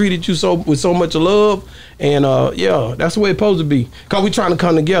 how they treated you with so much love. And yeah, that's the way it's supposed to be. Cause we trying to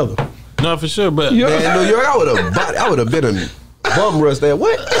come together. No, for sure, but Yeah. Man, in New York, I would have been a bum rush there.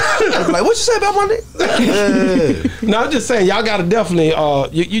 What? I was like, what you say about my nigga? No, I'm just saying, y'all gotta definitely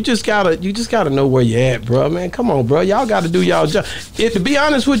you just gotta know where you at, bro. Man, come on, bro. Y'all gotta do y'all job. To be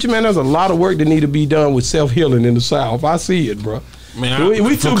honest with you, man, there's a lot of work that need to be done with self-healing in the South. I see it, bro. man,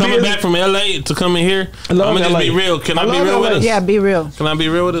 We from too coming busy. back from LA to coming here, I'm love gonna just LA. be real. Can I be love real with LA. us? Yeah, be real. Can I be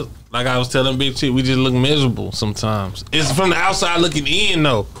real with us? Like I was telling Big Chick, we just look miserable sometimes. It's from the outside looking in,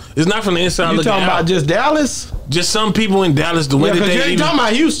 though. It's not from the inside You looking talking out. about just Dallas? Just some people in Dallas, the way Yeah, that because you they ain't even, talking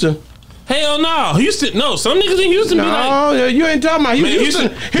about Houston. hell no, Houston. No, some niggas in Houston be like, No, you ain't talking about Man,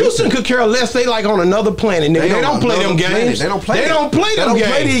 Houston. Houston could care less. They like on another planet, nigga. They don't play them games. They don't play. They don't play them They don't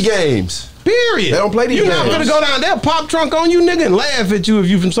play games. these games. Period. They don't play these You're not games. gonna go down there, pop trunk on you, nigga, and laugh at you if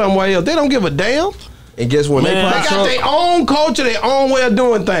you from somewhere else. They don't give a damn. And guess what? Man, They They pop got Trump. their own culture, their own way of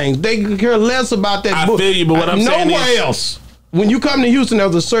doing things. They could care less about that. I feel you, but what I'm saying nowhere is- else. When you come to Houston,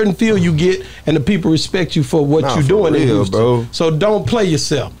 there's a certain feel you get, and the people respect you for what Nah, you're for doing in real, Houston. bro. So don't play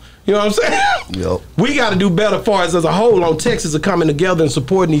yourself. You know what I'm saying? Yep. We got to do better as a whole on Texas of coming together and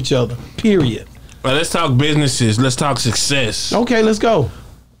supporting each other. Period. well, let's talk businesses. Let's talk success. Okay, let's go.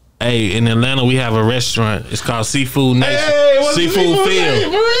 Hey, in Atlanta, we have a restaurant. It's called Seafood Nation. Hey, what's the Seafood seafood Field. name?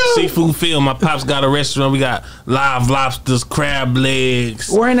 For real? Seafood Field. My pops got a restaurant. We got live lobsters, crab legs.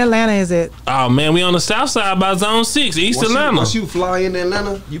 Where in Atlanta is it? Oh man, we on the south side by Zone 6, East Atlanta. Once you fly in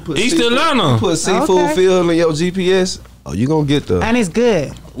Atlanta, you put East seafood, Atlanta. You put Seafood Okay. Field in your GPS. Oh, you gonna get the. And it's good.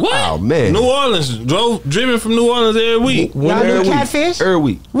 What? Oh, man. New Orleans. Driven from New Orleans every week. Y'all every do week. catfish? Every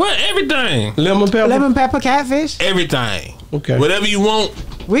week. What? Everything. Lemon pepper. Lemon pepper catfish? Everything. Okay. Whatever you want.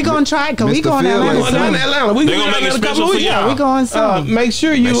 We gonna try it because we Mr. going to Field Atlanta. is We're in soon. Atlanta. We They gonna gonna make make it a couple special of for weeks. y'all. We going soon. Make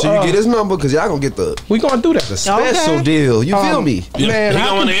sure you. Make sure you get his number because y'all gonna get the we gonna do that. special Okay. deal. You feel me? Yeah, Man, he how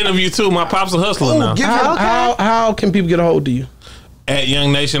gonna want to interview too. My pop's a hustler now. Give him. How can people get a hold of you? At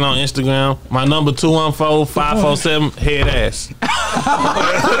Young Nation on Instagram. My number 214-547 head ass.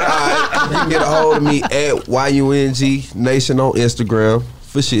 Alright, you can get a hold of me at YUNG Nation on Instagram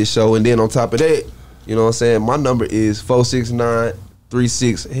for shit show, and then on top of that, you know what I'm saying. My number is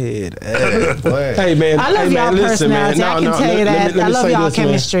 469-36 head ass. Boy. Hey man, I love hey, y'all man, listen, man. personality. I can tell you that. I love say y'all this, man.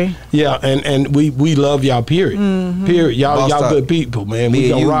 chemistry. Yeah, and we love y'all. Period. Period. Y'all Boss y'all talk. good people, man. Me We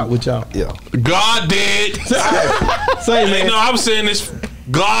and gonna you. rock with y'all. Yeah. God did. Say Hey, man, no, I'm saying this.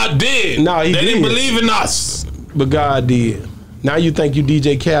 God did. No, he they didn't did. believe in us. but God did. Now you think you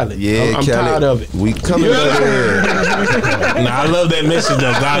DJ Khaled. Yeah, I'm Khaled. tired of it. We coming Yeah. up there. Nah, I love that message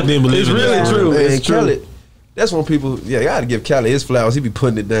though. God didn't believe It's in really us. true. Hey, It's true. Khaled, that's when people, yeah, you gotta give Khaled his flowers. He be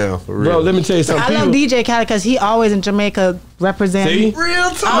putting it down for real. Bro, let me tell you something. I love DJ Khaled because he always in Jamaica representing. See? real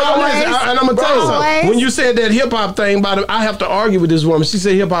Bro, talk. listen, and I'm gonna tell you something. Always. When you said that hip hop thing about it, I have to argue with this woman. She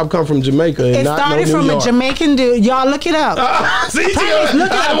said hip hop come from Jamaica and It not started no from New a York. Jamaican dude. Y'all look it up. See, Look it that's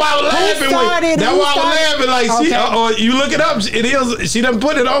up. why I was Who laughing. started- That's who why I was started- laughing. Like she, Okay. or you look it up. It is. She done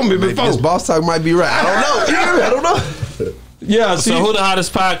put it on me before. This boss talk might be right. I don't know. I don't know. Yeah. See, So who the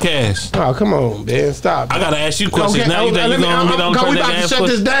hottest podcast? oh come on, man, stop. I gotta ask you questions now. You think let you me, gonna be the only we person about that to ask shut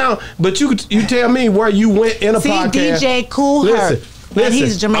this questions? down. But you tell me where you went in a See, podcast. DJ Cool Listen, Herc. And listen.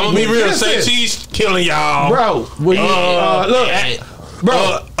 he's I'm Jamaican. gonna be real. Listen. Say she's killing y'all. Bro, when you, look,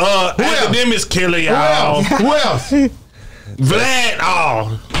 bro, Academics killing who y'all. else? Who else? Vlad,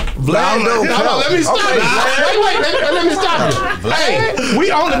 Vlad don't Hold on, let me stop Okay, you. Wait, let me stop you. Hey,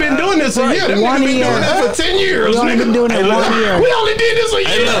 we only been doing this a year. Them One niggas been year. doing this for 10 years. We only been nigga. doing it Hey, look. 1 year. We only did this a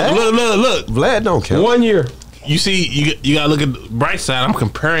Hey, year. look. Vlad don't count. 1 year. You see, you gotta look at the bright side. I'm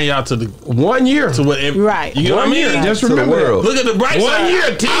comparing y'all to the 1 year. to what every, Right. You know what I 1 year. mean? Just To the remember world. that. Look at the bright 1 side.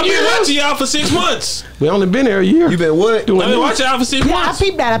 year, 10 I've been years. watching y'all for 6 months. We only been here a year. You been what? doing I've been this. watching y'all for 6 Yeah, I months.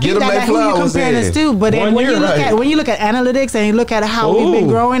 peeped that. I Get peeped them that. they Like, who you flowers comparing in. us to? But then 1 when year, you look right. at when you look at analytics and you look at how we've been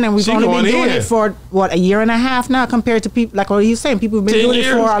Ooh. growing, and we've She only been going doing in. it for what, a year and a half now, compared to people like what are you saying? People have been 10 doing it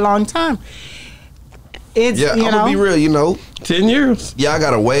years. for a long time. It's Yeah, you I'm know. gonna be real. You know, 10 years. y'all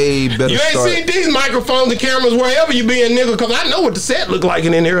got a way better You ain't start. seen these microphones and cameras wherever you been, nigga, because I know what the set look like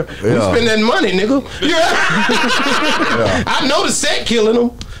in here. We Yeah. spend that money, nigga. I know the set killing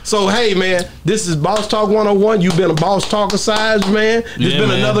them. So, hey, man, this is Boss Talk 101. You've been a Boss Talker size, man. This Yeah, been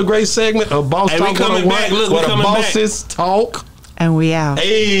man. another great segment of Boss Hey, we Talk coming 101. back. Look, we where the coming back. bosses talk. And we out.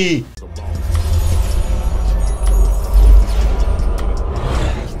 Hey.